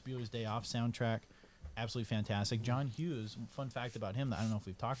Ferris Bueller's Day Off soundtrack, absolutely fantastic. John Hughes, fun fact about him that I don't know if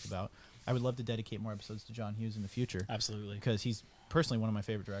we've talked about. I would love to dedicate more episodes to John Hughes in the future Absolutely. because he's personally one of my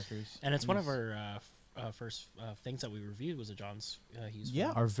favorite directors. And it's one of He's- our first things that we reviewed was a John's Hughes Yeah,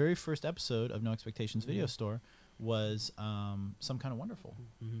 film. our very first episode of No Expectations Video Store was Some Kind of Wonderful.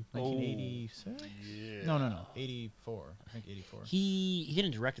 Mhm. 1986? Yeah. No. 84. I think 84. He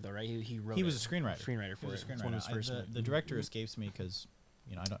didn't direct it though, right? He wrote. He was it. a screenwriter. Screenwriter He for was it. a It's one of his screenwriter. first. The director escapes me because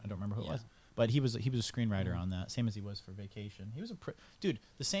I don't remember who it Yeah. was. But he was a screenwriter on that, same as he was for Vacation. He was dude.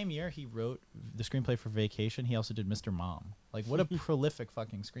 The same year he wrote the screenplay for Vacation, he also did Mr. Mom. Like, what a prolific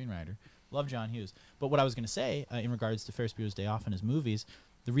fucking screenwriter. Love John Hughes. But what I was gonna say in regards to Ferris Bueller's Day Off and his movies,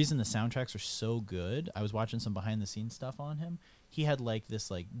 the reason the soundtracks are so good, I was watching some behind the scenes stuff on him. He had like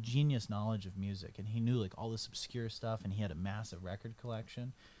this like genius knowledge of music, and he knew like all this obscure stuff, and he had a massive record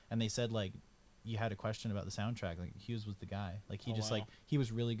collection. And they said like, you had a question about the soundtrack, like Hughes was the guy. Like he Oh, just wow. like he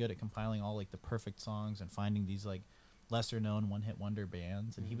was really good at compiling all like the perfect songs and finding these like lesser known one hit wonder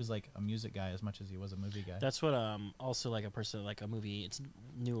bands, and he was like a music guy as much as he was a movie guy. That's what also like a person like a movie. It's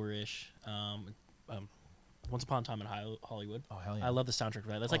newer-ish. Once Upon a Time in Hollywood. Oh hell yeah! I love the soundtrack for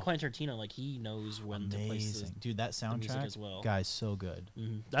that. That's like Oh. Quentin Tarantino. Like he knows when to place Amazing, dude. That the music soundtrack, as well. guys, so good.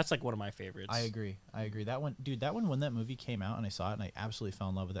 That's like one of my favorites. I agree. That one, dude. That one, when that movie came out and I saw it, and I absolutely fell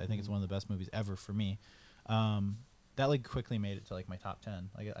in love with it. I think it's one of the best movies ever for me. That like quickly made it to like my top 10.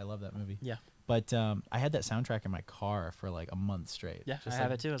 Like I love that movie. Yeah. But I had that soundtrack in my car for like a month straight. Yeah, just I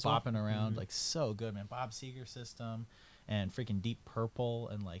have like it too as well. bopping around, like so good, man. Bob Seger System, and freaking Deep Purple,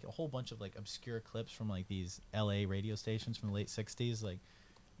 and like a whole bunch of like obscure clips from like these L.A. radio stations from the late '60s. Like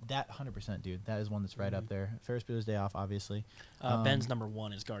that, 100%, dude. That is one that's right up there. Ferris Bueller's Day Off, obviously. Ben's number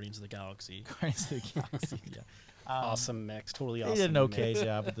one is Guardians of the Galaxy. Guardians of the Galaxy. Yeah. Awesome mix, totally They awesome. did an okay mix.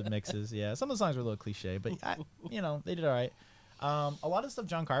 job with the mixes. Yeah, some of the songs were a little cliche, but they did all right. A lot of stuff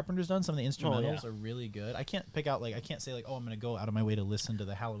John Carpenter's done. Some of the instrumentals are really good. I can't pick out I can't say oh, I'm gonna go out of my way to listen to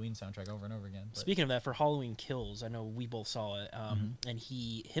the Halloween soundtrack over and over again. But Speaking of that, for Halloween Kills, I know we both saw it. And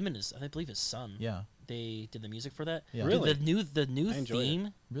him and I believe his son. yeah, They did the music for that. Yeah. Dude, Really? the new I enjoyed it.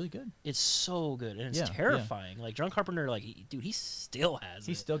 theme. really good. It's so good and it's Yeah, yeah. terrifying. Like John Carpenter, like dude, he still has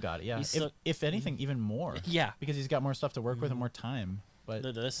He's it. still got it. Yeah, He's still- if anything, even more. Yeah. because he's got more stuff to work with and more time. But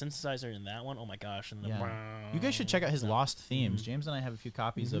The synthesizer in that one, oh my gosh! And the yeah, you guys should check out his Lost Themes. James and I have a few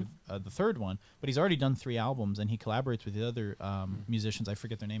copies of the third one, but he's already done 3 albums, and he collaborates with the other musicians. I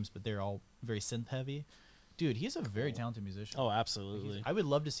forget their names, but they're all very synth heavy. Dude, he's a very talented musician. Oh, absolutely. I would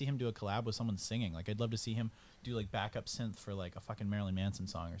love to see him do a collab with someone singing. Like, I'd love to see him do like backup synth for like a fucking Marilyn Manson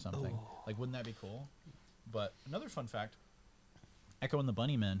song or something. Like, wouldn't that be cool? But another fun fact: Echo and the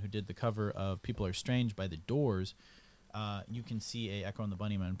Bunnymen, who did the cover of "People Are Strange" by The Doors, you can see a Echo and the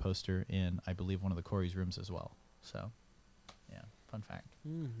Bunnymen poster in, I believe, one of the Corey's rooms as well. So, yeah, fun fact.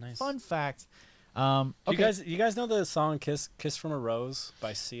 Nice. Fun fact. You Okay. guys know the song "Kiss from a Rose"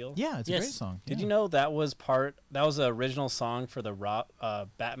 by Seal? Yeah, it's a Yes. great song. Did Yeah. you know that was the original song for the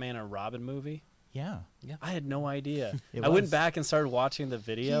Batman and Robin movie? Yeah. I had no idea. It I went was. back and started watching the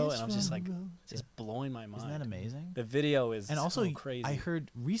video, Kiss and I was just from like, a rose. just blowing my mind. Isn't that amazing? The video is And also, so crazy. I heard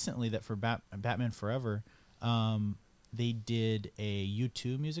recently that for Batman Forever, they did a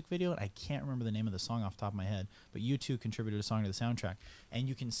U2 music video, and I can't remember the name of the song off the top of my head, but U2 contributed a song to the soundtrack, and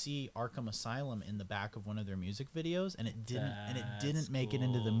you can see Arkham Asylum in the back of one of their music videos, and it didn't That's make it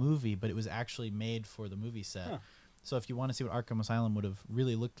into the cool. movie, but it was actually made for the movie set. Huh. So if you want to see what Arkham Asylum would have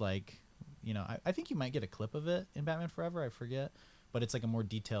really looked like, I think you might get a clip of it in Batman Forever. I forget, but it's like a more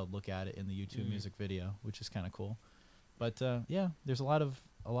detailed look at it in the U2 music video, which is kind of cool. But yeah, there's a lot of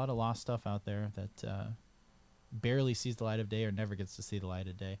lost stuff out there that barely sees the light of day or never gets to see the light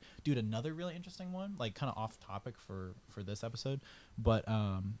of day. Dude, another really interesting one, like kind of off topic for this episode, but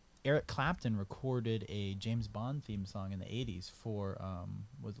Eric Clapton recorded a James Bond theme song in the 80s for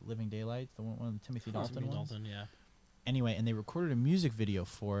was it Living Daylights, the one of the Timothy Dalton Timothy ones? Dalton, yeah. Anyway, and they recorded a music video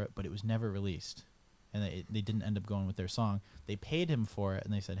for it, but it was never released, and they didn't end up going with their song. They paid him for it,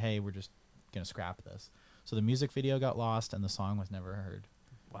 and they said, hey, we're just gonna scrap this. So the music video got lost and the song was never heard.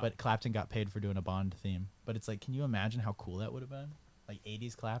 Wow. But Clapton got paid for doing a Bond theme. But it's like, can you imagine how cool that would have been? Like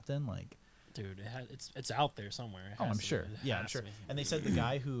 80s Clapton, like. Dude, it's out there somewhere. It Oh, has I'm to be. sure. It Yeah, I'm has sure. to be. And they said the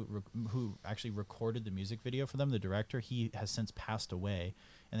guy who actually recorded the music video for them, the director, he has since passed away,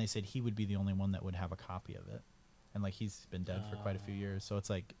 and they said he would be the only one that would have a copy of it. And like he's been dead for quite a few years, so it's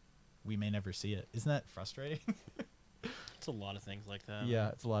like we may never see it. Isn't that frustrating? It's a lot of things like that. Yeah,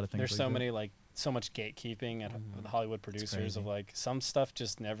 it's a lot of things. There's like so that. many so much gatekeeping at the Hollywood producers of crazy. like some stuff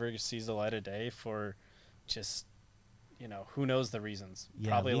just never sees the light of day for just who knows the reasons. Yeah,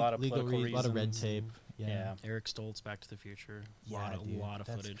 Probably a lot of legal political reasons. a lot of red tape. Yeah. Eric Stoltz, Back to the Future. Yeah, a lot of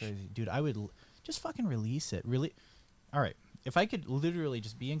that's footage. crazy. Dude, I would just fucking release it. Really? All right. If I could literally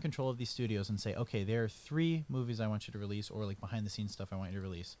just be in control of these studios and say, okay, there are 3 movies I want you to release, or like behind the scenes stuff I want you to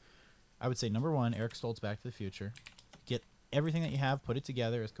release, I would say number 1, Eric Stoltz, Back to the Future. Get everything that you have, put it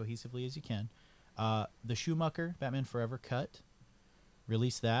together as cohesively as you can. The Schumacher Batman Forever cut.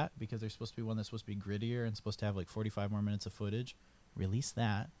 Release that because there's supposed to be one that's supposed to be grittier and supposed to have like 45 more minutes of footage. Release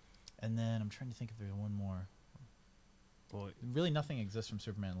that. And then I'm trying to think if there's one more. Boy, Really, nothing exists from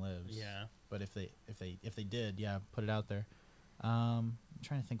Superman Lives. yeah. But if they did, yeah, put it out there. I'm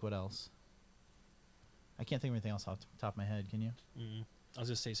trying to think what else. I can't think of anything else off the top of my head. Can you? I was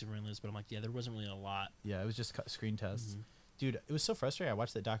just say Superman Lives, but I'm like, yeah, there wasn't really a lot. Yeah, it was just screen tests. Dude, it was so frustrating. I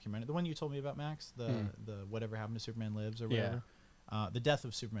watched that documentary, the one you told me about, Max, the whatever happened to Superman Lives or Yeah. whatever. The Death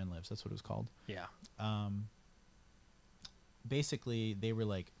of Superman Lives. That's what it was called. Yeah. Basically, they were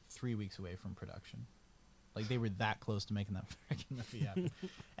like 3 weeks away from production. Like they were that close to making that freaking movie happen.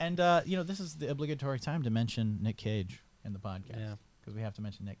 And this is the obligatory time to mention Nick Cage in the podcast Yeah. because we have to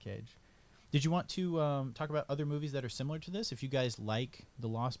mention Nick Cage. Did you want to talk about other movies that are similar to this? If you guys like The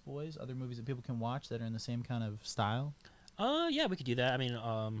Lost Boys, other movies that people can watch that are in the same kind of style? Yeah, we could do that. I mean,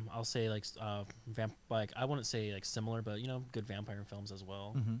 I'll say like like I wouldn't say like similar, but good vampire films as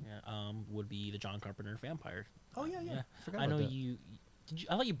well. Mhm. Yeah, would be the John Carpenter Vampire. Oh yeah. Yeah. Forgot I about know that. you. Did you?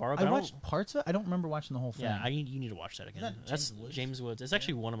 I let you borrow. But I don't- watched parts of it. I don't remember watching the whole thing. Yeah, you need to watch that again. that That's James Woods? James Woods. It's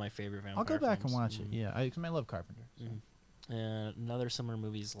actually one of my favorite vampire. I'll go back films. and watch it. Mhm. Yeah, because I love Carpenter. So. Another similar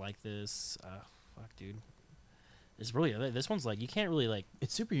movies like this. Fuck, dude. It's really this one's like you can't really like.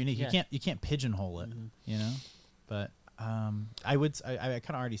 It's super unique. Yeah. You can't pigeonhole it. Mhm. You know, but I kind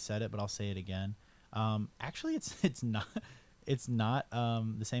of already said it, but I'll say it again. Actually, it's not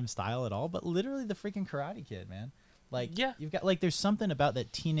the same style at all. But literally, the freaking Karate Kid, man. Like, Yeah. you've got like there's something about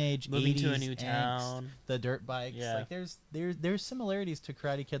that teenage Moving 80s to a new angst, town. the dirt bikes. Yeah. Like there's similarities to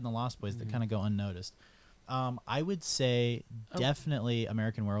Karate Kid and the Lost Boys that Mhm. kind of go unnoticed. I would say Oh. definitely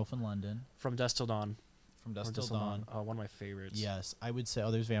American Werewolf in London, From Dusk Till Dawn. From Or Dusk Till Dawn. One of my favorites. Yes, I would say.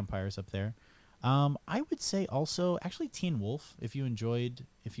 Oh, there's vampires up there. I would say also actually Teen Wolf. If you enjoyed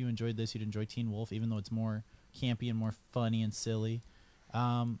this, you'd enjoy Teen Wolf, even though it's more campy and more funny and silly.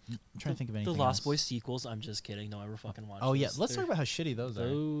 I'm trying to think of anything. The Lost else. Boys sequels. I'm just kidding. Don't ever fucking watch. Oh yeah, those. let's They're- talk about how shitty those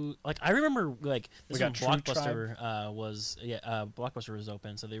are. Like I remember like We this got when True Blockbuster Blockbuster was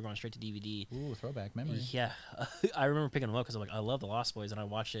open, so they were going straight to DVD. Ooh, throwback memory. Yeah, I remember picking them up because I'm like I love the Lost Boys and I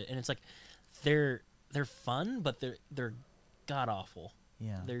watched it and it's like they're fun but they're god awful.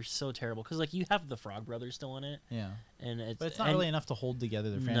 Yeah, They're so terrible because like you have the Frog Brothers still in it yeah, and but it's not really enough to hold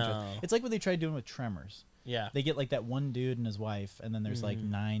together the franchise. No. It's like what they tried doing with Tremors. yeah. They get like that one dude and his wife, and then there's like Mhm.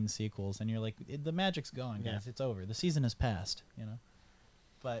 9 sequels, and you're like, the magic's gone, guys. Yeah. It's over. The season has passed, you know.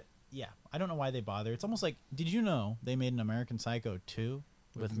 But yeah, I don't know why they bother. It's almost like, did you know they made an American Psycho 2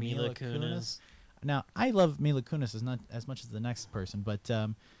 With Mila Kunis. Now I love Mila Kunis as not as much as the next person, but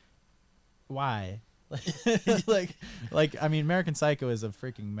why? like I mean, American Psycho is a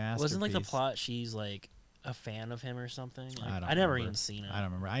freaking masterpiece. Wasn't like the plot she's like a fan of him or something? Like, I don't never remember. even seen it. I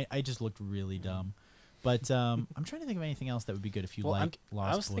don't remember. I just looked really dumb. But I'm trying to think of anything else that would be good if you Well, like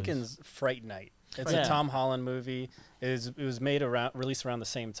Lost I was Boys. thinking Fright Night. It's Fright a Night. Tom Holland movie. It was released around the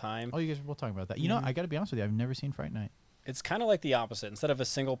same time. Oh, you guys, we'll talk about that. You know, Mhm. I got to be honest with you. I've never seen Fright Night. It's kind of like the opposite. Instead of a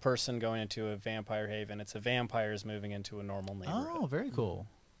single person going into a vampire haven, it's a vampires moving into a normal neighborhood. Oh, very cool.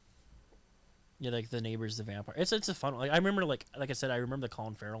 Yeah, like the neighbors, the vampire. It's a fun one. Like I remember, like I said, I remember the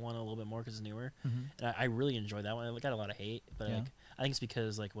Colin Farrell one a little bit more because it's newer, and I really enjoyed that one. It got a lot of hate, but Yeah. like I think it's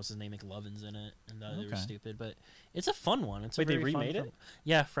because like what's his name, McLovin's in it, and they were Okay. stupid. But it's a fun one. It's Wait, a they very fun remade it? film.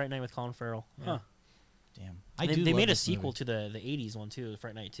 Yeah, Fright Night with Colin Farrell. Yeah. Huh. Damn. They made a sequel to the '80s one too,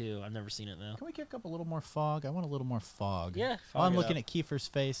 Fright Night 2. I've never seen it though. Can we kick up a little more fog? I want a little more fog. Yeah, While I'm fog it looking up. at Kiefer's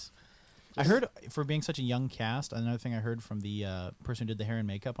face. I heard, for being such a young cast, another thing I heard from the person who did the hair and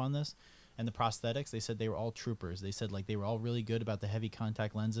makeup on this and the prosthetics, they said they were all troopers. They said like they were all really good about the heavy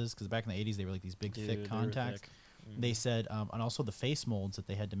contact lenses because back in the 80s they were like these big Dude, thick they were contacts. thick. They said, and also the face molds that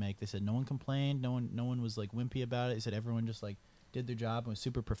they had to make. They said no one complained, no one was like wimpy about it. They said everyone just like did their job and was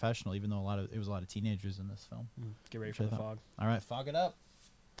super professional, even though it was a lot of teenagers in this film. Get ready Which for I the thought- fog. All right, fog it up.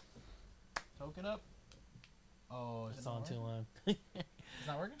 Toke it up. Oh, It's on too long. It's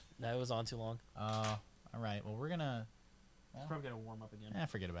not working. That was on too long. All right. Well, we're gonna. It's probably gonna warm up again.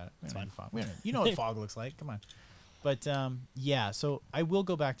 Forget about it. We It's don't fine. need fog. We don't, you know what fog looks like. Come on. But yeah. So I will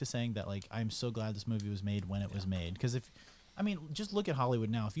go back to saying that like I'm so glad this movie was made when it was made because just look at Hollywood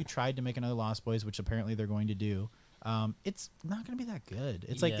now. If you tried to make another Lost Boys, which apparently they're going to do, it's not going to be that good.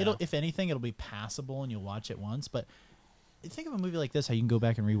 It's like Yeah. if anything, it'll be passable and you'll watch it once. But think of a movie like this, how you can go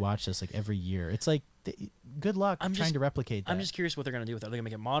back and rewatch this like every year. It's like good luck trying to replicate that. I'm just curious what they're gonna do with it. Are they gonna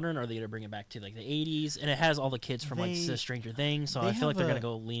make it modern, or are they gonna bring it back to like the '80s? And it has all the kids from like They- Stranger Things, so they I feel like have they're gonna a-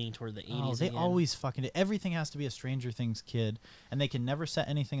 go leaning toward the '80s. Oh, they again. always fucking do. Everything has to be a Stranger Things kid, and they can never set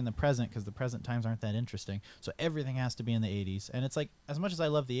anything in the present because the present times aren't that interesting. So everything has to be in the 80s, and it's like as much as I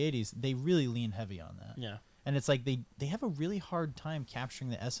love the 80s, they really lean heavy on that. Yeah. And it's like they have a really hard time capturing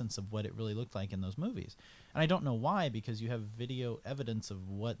the essence of what it really looked like in those movies. And I don't know why, because you have video evidence of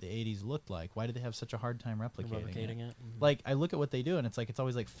what the 80s looked like. Why do they have such a hard time replicating it? it. Like, I look at what they do, and it's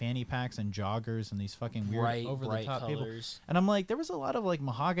always like fanny packs and joggers and these fucking weird bright over-the-top people. colors. And I'm like, there was a lot of like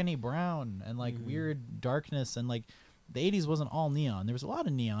mahogany brown and like weird darkness, and like the 80s wasn't all neon. There was a lot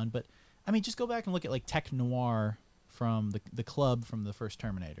of neon, but I mean, just go back and look at like Tech Noir from the club from the first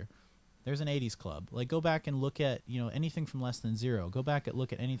Terminator. There's an 80s club. Like, go back and look at, anything from Less Than Zero. Go back and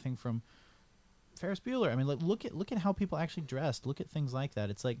look at anything from Ferris Bueller. I mean, like, look at how people actually dressed. Look at things like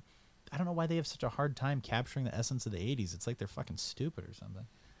that. It's like, I don't know why they have such a hard time capturing the essence of the 80s. It's like they're fucking stupid or something.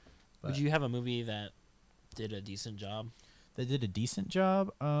 Would you have a movie that did a decent job? They did a decent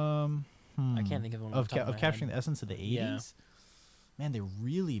job. I can't think of one off the top of my capturing head. the essence of the 80s. Yeah. Man, they're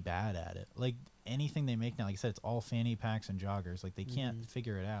really bad at it. Like anything they make now, like I said, it's all fanny packs and joggers. Like they can't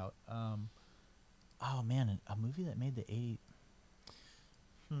figure it out. Oh man, a movie that made the 80s.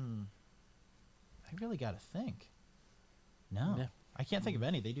 I really got to think. No, Yeah. I can't think of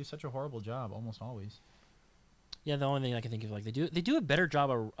any. They do such a horrible job almost always. Yeah, the only thing I can think of, like they do a better job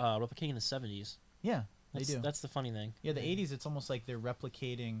of replicating the 70s. Yeah, they do. That's the funny thing. Yeah, the 80s, it's almost like they're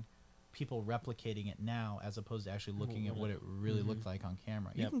replicating people replicating it now as opposed to actually looking at what it really looked like on camera.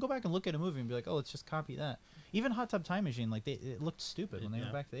 You Yep. can go back and look at a movie and be like, oh, let's just copy that. Even Hot Tub Time Machine, like it looked stupid when they went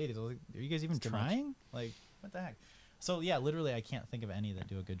Yeah. back to the 80s. I was like, are you guys even It's too much. trying? Like, what the heck? So yeah, literally, I can't think of any that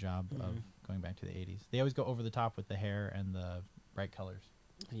do a good job of going back to the 80s. They always go over the top with the hair and the bright colors.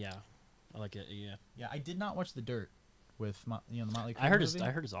 Yeah, I like it. Yeah, Yeah, I did not watch The Dirt with the Motley Crue I heard movie.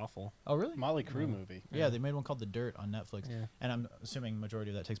 it's awful. Oh, really? Motley Crue movie. Yeah, they made one called The Dirt on Netflix, Yeah. and I'm assuming majority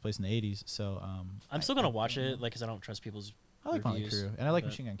of that takes place in the 80s. So I'm still gonna watch it, like, cause I don't trust people's. I like Motley reviews, Crue, and I like but-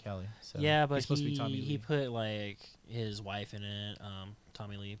 Machine Gun Kelly. So Yeah, but he's supposed to be Tommy he Lee. put like his wife in it.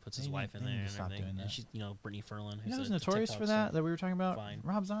 Tommy Lee puts his They need- wife in they there need to and stop everything. doing And that. she's, Brittany Furlan. You know who's the notorious TikTok for star. that we were talking about? Fine.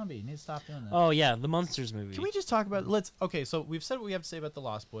 Rob Zombie. You need to stop doing that. Oh yeah, the Monsters movie. Can we just talk about okay, so we've said what we have to say about the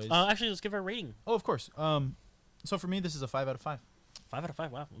Lost Boys. Actually, let's give our rating. Oh, of course. So for me, this is a 5 out of 5. 5 out of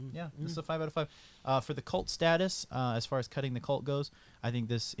 5. Wow. Yeah, this is a 5 out of 5. For the cult status, as far as cutting the cult goes, I think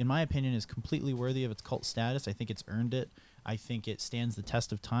this, in my opinion, is completely worthy of its cult status. I think it's earned it. I think it stands the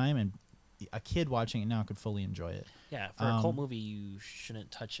test of time, and a kid watching it now could fully enjoy it. Yeah, for a cult movie, you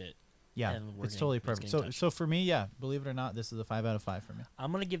shouldn't touch it. Yeah, And we're it's getting- totally it's perfect. getting So, touched. so for me, yeah, believe it or not, this is a 5 out of 5 for me.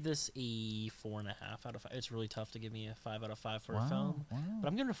 I'm gonna give this a 4.5 out of 5. It's really tough to give me a 5 out of 5 for a film, Wow. but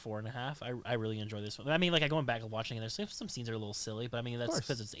I'm giving it a 4.5. I really enjoy this one. I mean, like, I going back and watching it. There's some scenes that are a little silly, but I mean, Of that's course.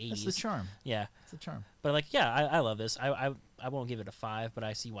 because it's 80s. That's the charm. Yeah, That's the charm. but like, yeah, I love this. I won't give it a 5, but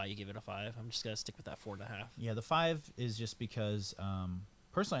I see why you give it a 5. I'm just gonna stick with that 4.5. Yeah, the 5 is just because,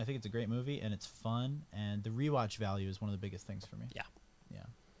 personally, I think it's a great movie, and it's fun, and the rewatch value is one of the biggest things for me. Yeah. Yeah.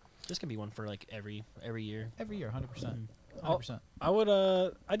 This can be one for like every year. Every year, 100%. I'll- 100%. I would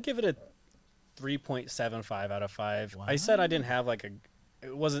I'd give it a 3.75 out of 5. I said I didn't have like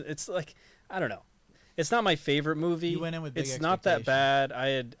it's like, I don't know. It's not my favorite movie. You went in with big It's not that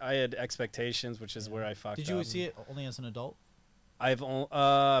expectations. bad. I had expectations, which is where I fucked up. Did you see it only as an adult? I've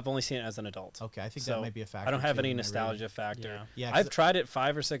only seen it as an adult. Okay, I think So, that might be a factor. I don't have too any in my rating. nostalgia factor. Yeah. Yeah, 'cause I've tried it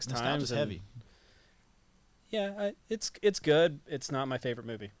 5 or 6 nostalgia's times. and heavy. Yeah, it's good. It's not my favorite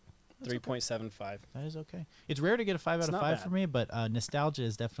movie. That's 3.75. That is okay. It's rare to get a 5 It's out of not 5 bad. for me, but nostalgia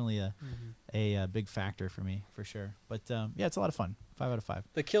is definitely a big factor for me, for sure. But yeah, it's a lot of fun. 5 out of 5.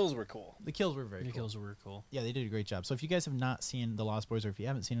 The kills were cool. The kills were very The cool. kills were cool. Yeah, they did a great job. So if you guys have not seen The Lost Boys, or if you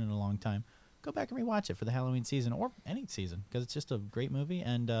haven't seen it in a long time, go back and rewatch it for the Halloween season or any season, because it's just a great movie.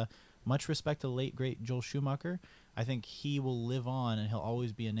 And much respect to the late great Joel Schumacher. I think he will live on, and he'll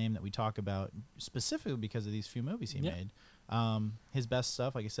always be a name that we talk about specifically because of these few movies he Yeah. made. His best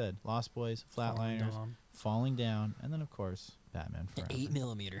stuff, like I said, Lost Boys, Flatliners, Falling Down, and then of course Batman Forever.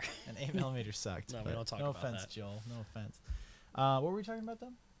 8mm. And 8mm sucked. No, we but don't talk no about offense, that. Joel. No offense. What were we talking about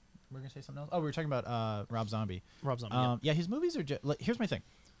then? We were gonna say something else. Oh, we were talking about Rob Zombie. Rob Zombie. Yeah, his movies are just like, here's my thing.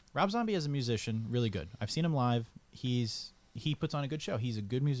 Rob Zombie as a musician, really good. I've seen him live. He puts on a good show. He's a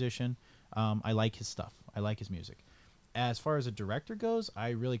good musician. I like his stuff. I like his music. As far as a director goes, I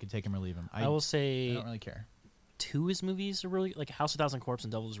really could take him or leave him. I will I say don't really care. 2 of his movies are really, like, House of Thousand Corpse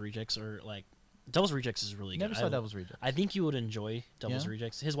and Devil's Rejects are like, Devil's Rejects is really Never good. saw Devil's Rejects. I think you would enjoy Devil's Yeah?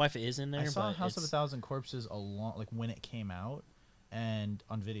 Rejects. His wife is in there. I saw but House of a it's- Thousand Corpses like when it came out, and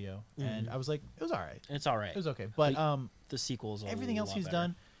on video, and I was like, it was all right. It's all right. It was okay, but The sequel's everything else lot he's better.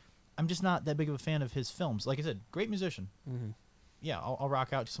 done, I'm just not that big of a fan of his films. Like I said, great musician. Mhm. Yeah, I'll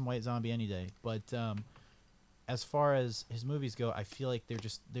rock out to some White Zombie any day. But as far as his movies go, I feel like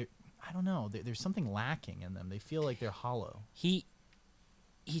they're I don't know. There's something lacking in them. They feel like they're hollow.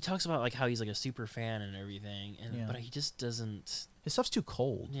 He talks about like how he's like a super fan and everything, and Yeah. but he just doesn't. His stuff's too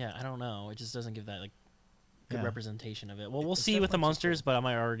cold. Yeah, I don't know. It just doesn't give that like good Yeah. representation of it. Well, we'll It's see with the definitely too monsters, but I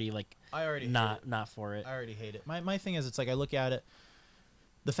might already like I already not for it. I already hate it. My thing is, it's like I look at it.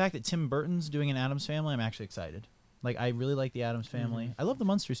 The fact that Tim Burton's doing an Addams Family, I'm actually excited. Like, I really like the Addams Family. I love the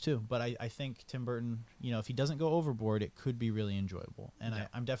Munsters too, but I think Tim Burton, if he doesn't go overboard, it could be really enjoyable. And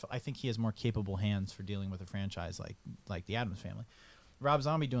Yeah. I think he has more capable hands for dealing with a franchise like the Addams Family. Rob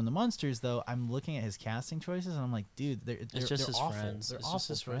Zombie doing the Munsters, though, I'm looking at his casting choices, and I'm like, dude, they're just they're his awful. friends. They're It's awful just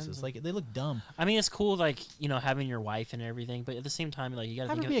his choices. friends. Like, they look dumb. I mean, it's cool, like having your wife and everything, but at the same time, like you gotta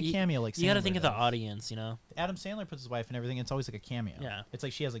Have think it of be a cameo like you gotta Sandler think of the does. audience, Adam Sandler puts his wife in everything. It's always like a cameo. Yeah. It's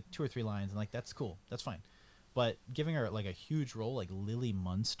like she has like 2 or 3 lines, and like that's cool. That's fine. But giving her like a huge role, like Lily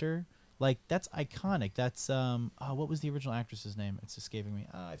Munster, Like that's iconic. That's what was the original actress's name? It's escaping me.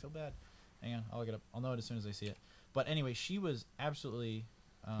 I feel bad. Hang on, I'll look it up. I'll know it as soon as I see it. But anyway, she was absolutely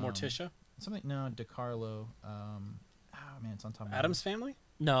Morticia? something. No, DeCarlo. Man, it's on top of my head. Adam's Family?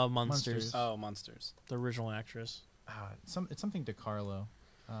 No, Monsters. Monsters. Oh, Monsters. The original actress. It's something DeCarlo.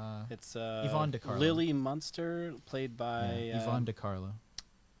 It's Yvonne DeCarlo. Lily Munster, played by Yvonne DeCarlo.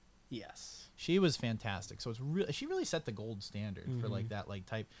 Yes. She was fantastic. So she really set the gold standard for like that like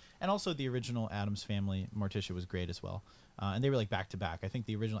type. And also the original Addams Family, Morticia was great as well. And they were like back to back. I think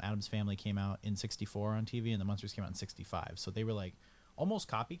the original Addams Family came out in '64 on TV, and the Monsters came out in '65. So they were like almost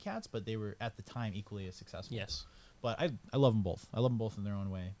copycats, but they were at the time equally as successful. Yes. But I love them both. I love them both in their own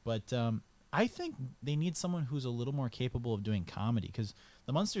way. But I think they need someone who's a little more capable of doing comedy, because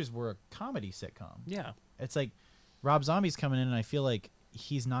the Munsters were a comedy sitcom. Yeah. It's like Rob Zombie's coming in, and I feel like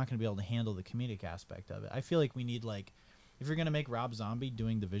he's not going to be able to handle the comedic aspect of it. I feel like we need, like, if you're going to make Rob Zombie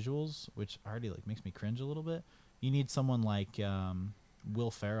doing the visuals, which already like makes me cringe a little bit, you need someone like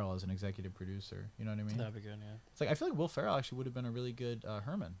Will Ferrell as an executive producer. You know what I mean? That'd be good, yeah. It's like I feel like Will Ferrell actually would have been a really good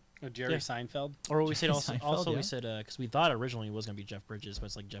Herman. Oh, Jerry Yeah. Seinfeld. Or we said Jerry also, Seinfeld, yeah. we said because we thought originally it was gonna be Jeff Bridges, but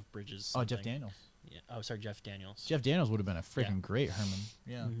it's like Jeff Bridges. Oh, Jeff something. Daniels. Yeah. Oh, sorry, Jeff Daniels. Jeff Daniels would have been a freaking Yeah. great Herman.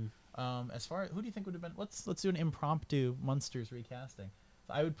 Yeah. Mhm. As far as who do you think would have been? Let's do an impromptu Munsters recasting.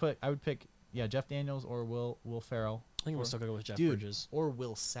 So I would pick Jeff Daniels or Will Ferrell. I think or, we'll still go with Jeff dude, Bridges or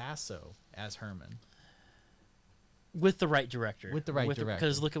Will Sasso as Herman. with the right director. With the right director.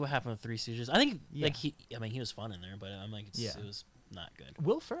 Because look at what happened with Three Stooges. I think Yeah. like he was fun in there, but I'm like it was not good.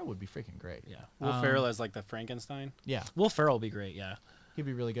 Will Ferrell would be freaking great. Yeah. Will Ferrell as like the Frankenstein. Yeah, Will Ferrell would be great. Yeah. he'd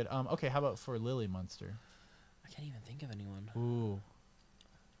be really good. Okay, how about for Lily Munster? I can't even think of anyone. Ooh,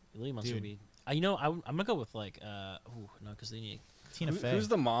 Lily Munster would Dude. be. I'm gonna go with like no, because they need Tina Fey. Who's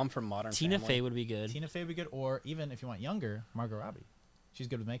the mom from Modern Tina Family? Fey would be good. Tina Fey would be good, or even if you want younger, Margot Robbie. She's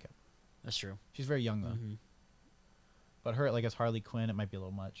good with makeup. That's true. She's very young though. Mhm. But her like as Harley Quinn, it might be a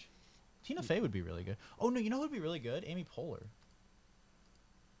little much. Tina Fey would be really good. Oh no, you know who would be really good? Amy Poehler.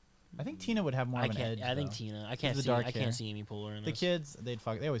 I think Tina would have more I of an can't. edge. I think though. Tina. I the can't see. dark I hair. can't see Amy Poehler in The this. kids, they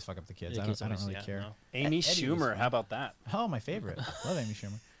always fuck up the kids. The I kids don't always- really yeah, care. no. Amy Eddie was Schumer. fun. How about that? Oh, my favorite. Love Amy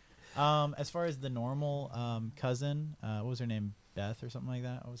Schumer. As far as the normal cousin, what was her name? Beth or something like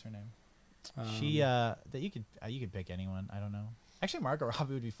that. What was her name? She that you could pick anyone. I don't know. Actually, Margot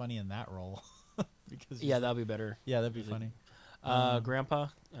Robbie would be funny in that role. Because Yeah, that'd be better. yeah, that'd be funny. Grandpa.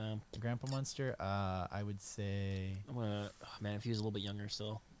 Grandpa Munster. I would say. I'm gonna. Oh, man, if he was a little bit younger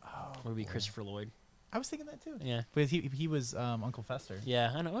still, Oh, would be boy. Christopher Lloyd. I was thinking that too. Yeah. But he was Uncle Fester.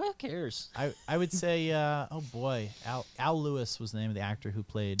 Yeah, I know. Who cares? I would say oh boy, Al Lewis was the name of the actor who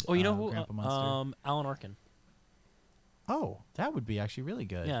played. Oh, you know who? Grandpa Munster. Alan Arkin. Oh, that would be actually really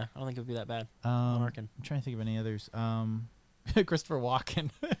good. Yeah, I don't think it would be that bad. Alan Arkin. I'm trying to think of any others. Christopher Walken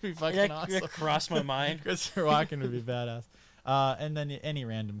would be fucking That, awesome. that crossed my mind. Christopher Walken would be badass. And then any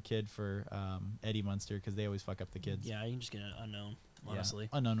random kid for Eddie Munster, because they always fuck up the kids. Yeah, you can just get an unknown. Yeah, Honestly.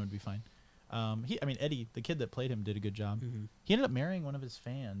 unknown would be fine. Eddie, the kid that played him, did a good job. Mhm. He ended up marrying one of his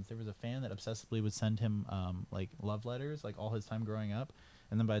fans. There was a fan that obsessively would send him like love letters, like all his time growing up.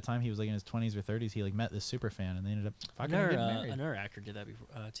 And then by the time he was like in his 20s or 30s, he like met this super fan, and they ended up fucking getting married. Another actor did that before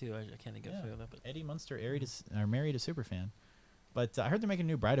too. I can't think of Yeah. who that, but Eddie Munster married a super fan. But I heard they're making a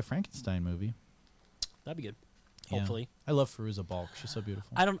new Bride of Frankenstein movie. that'd be good. Yeah. Hopefully. I love Fairuza Balk. She's so beautiful.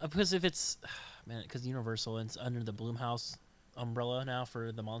 I don't because if it's man, because Universal and it's under the Blumhouse umbrella now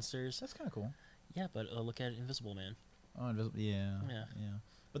for the monsters. That's kind of cool. Yeah, but look at Invisible Man. Oh, yeah. Yeah.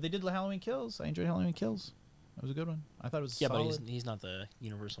 But they did Halloween Kills. I enjoyed Halloween Kills. That was a good one. I thought it was Yeah, solid. but he's not the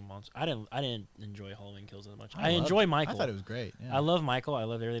Universal monster. I didn't enjoy Halloween Kills as much. I I loved enjoy it. Michael. I thought it was great. Yeah. I love Michael. I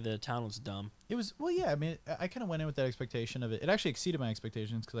love everything. The town was dumb. It was yeah. I mean, I kind of went in with that expectation of it. It actually exceeded my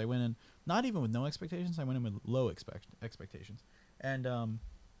expectations because I went in not even with no expectations. I went in with low expectations, and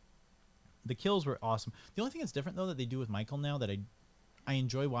the kills were awesome. The only thing that's different though that they do with Michael now that I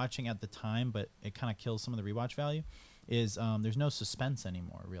enjoy watching at the time, but it kind of kills some of the rewatch value. Is there's no suspense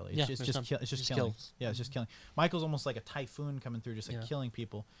anymore really. It's Yeah, just there's just none. kill, it's just Just killing. kills. Yeah, it's just killing. Michael's almost like a typhoon coming through, just like Yeah. killing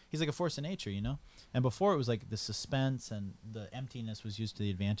people. He's like a force of nature, you know. And before it was like the suspense and the emptiness was used to the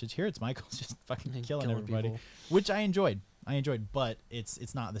advantage. Here it's Michael's just fucking And killing killing everybody, people. which I enjoyed. But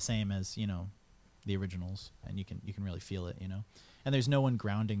it's not the same as the originals, and you can really feel it, And there's no one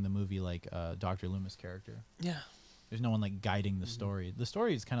grounding the movie like Dr. Loomis' character. Yeah. There's no one like guiding the Mhm. story. The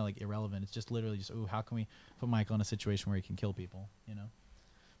story is kind of like irrelevant. It's just literally just, how can we put Michael in a situation where he can kill people,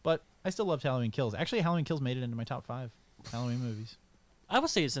 But I still loved Halloween Kills. Actually, Halloween Kills made it into my top 5 Halloween movies. I would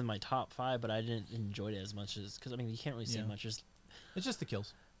say it's in my top 5, but I didn't enjoy it as much as because you can't really say Yeah. much. Just It's just the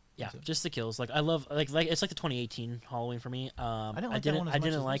kills. yeah, That's it. just the kills. Like I love like it's like the 2018 Halloween for me. I didn't like that I didn't, one as I much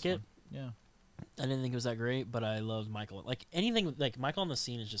didn't as like this it. one. Yeah. I didn't think it was that great, but I loved Michael. Like anything, like Michael on the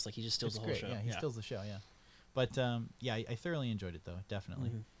scene is just like he just steals It's the whole great. show. Yeah, he steals the show. Yeah. But yeah, I thoroughly enjoyed it though. Definitely.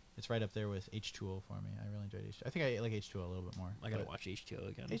 Mhm. It's right up there with H2O for me. I really enjoyed H2O. I think I like H2O a little bit more. I gotta but watch H2O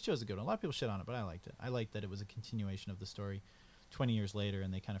again. H2O is a good one. A lot of people shit on it, but I liked it. I liked that it was a continuation of the story 20 years later,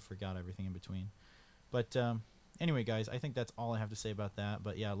 and they kind of forgot everything in between. But anyway, guys, I think that's all I have to say about that.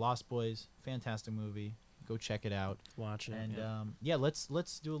 But yeah, Lost Boys, fantastic movie. Go check it out. Watch it. And yeah. let's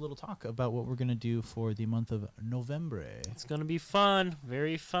do a little talk about what we're gonna do for the month of November. It's gonna be fun,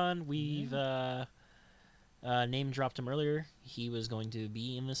 very fun. We've name dropped him earlier. He was going to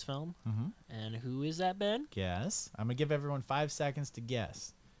be in this film. Mm-hmm. And who is that, Ben? Guess. I'm gonna give everyone 5 seconds to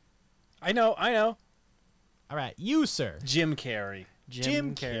guess. I know. All right, you, sir. Jim Carrey.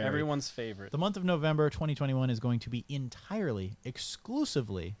 Jim Carrey. Carrey. Everyone's favorite. The month of November 2021 is going to be entirely,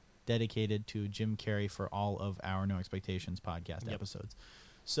 exclusively dedicated to Jim Carrey for all of our No Expectations podcast Yep. episodes.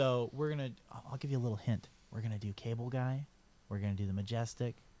 So I'll give you a little hint. We're going to do Cable Guy. We're going to do The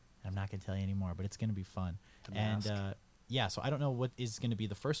Majestic. I'm not going to tell you anymore, but it's going to be fun. The Mask. Yeah, so I don't know what is going to be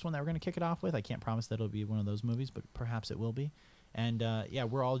the first one that we're going to kick it off with. I can't promise that it'll be one of those movies, but perhaps it will be. And yeah,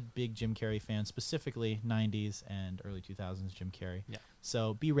 we're all big Jim Carrey fans, specifically 90s and early 2000s Jim Carrey. Yeah.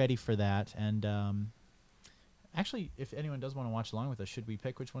 So be ready for that. And actually, if anyone does want to watch along with us, should we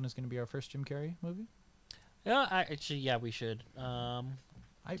pick which one is going to be our first Jim Carrey movie? Yeah, we should. Do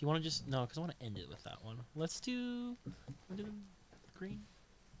you want to just no? Because I want to end it with that one. Let's do the green.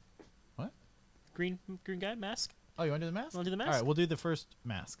 What? Green guy mask. Oh, you want to do The Mask? Wanna do The All Mask? right, we'll do the first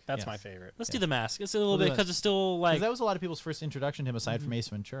Mask. That's Yes. my favorite. Let's Yeah. do the mask. It's a little We'll do bit that. because it's still 'Cause like that was a lot of people's first introduction to him, aside from Ace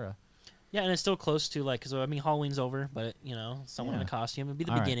Ventura. yeah, and it's still close to like because I mean Halloween's over, but someone in Yeah. a costume would be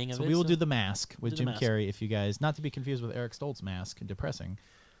the All right, beginning of so it. we will do The Mask with do The Jim Mask. Carrey. If you guys, not to be confused with Eric Stoltz's Mask, depressing.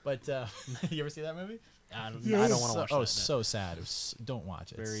 But you ever see that movie? I don't want to watch that. Oh, so sad. Don't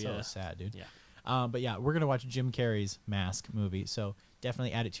watch it. It's Very, so sad, dude. Yeah. But yeah, we're gonna watch Jim Carrey's Mask movie. So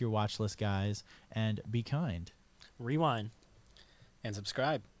definitely add it to your watch list, guys, and be kind. Rewind. And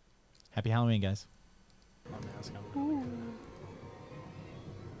subscribe. Happy Halloween, guys. I'm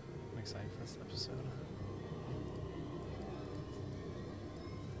excited for this episode.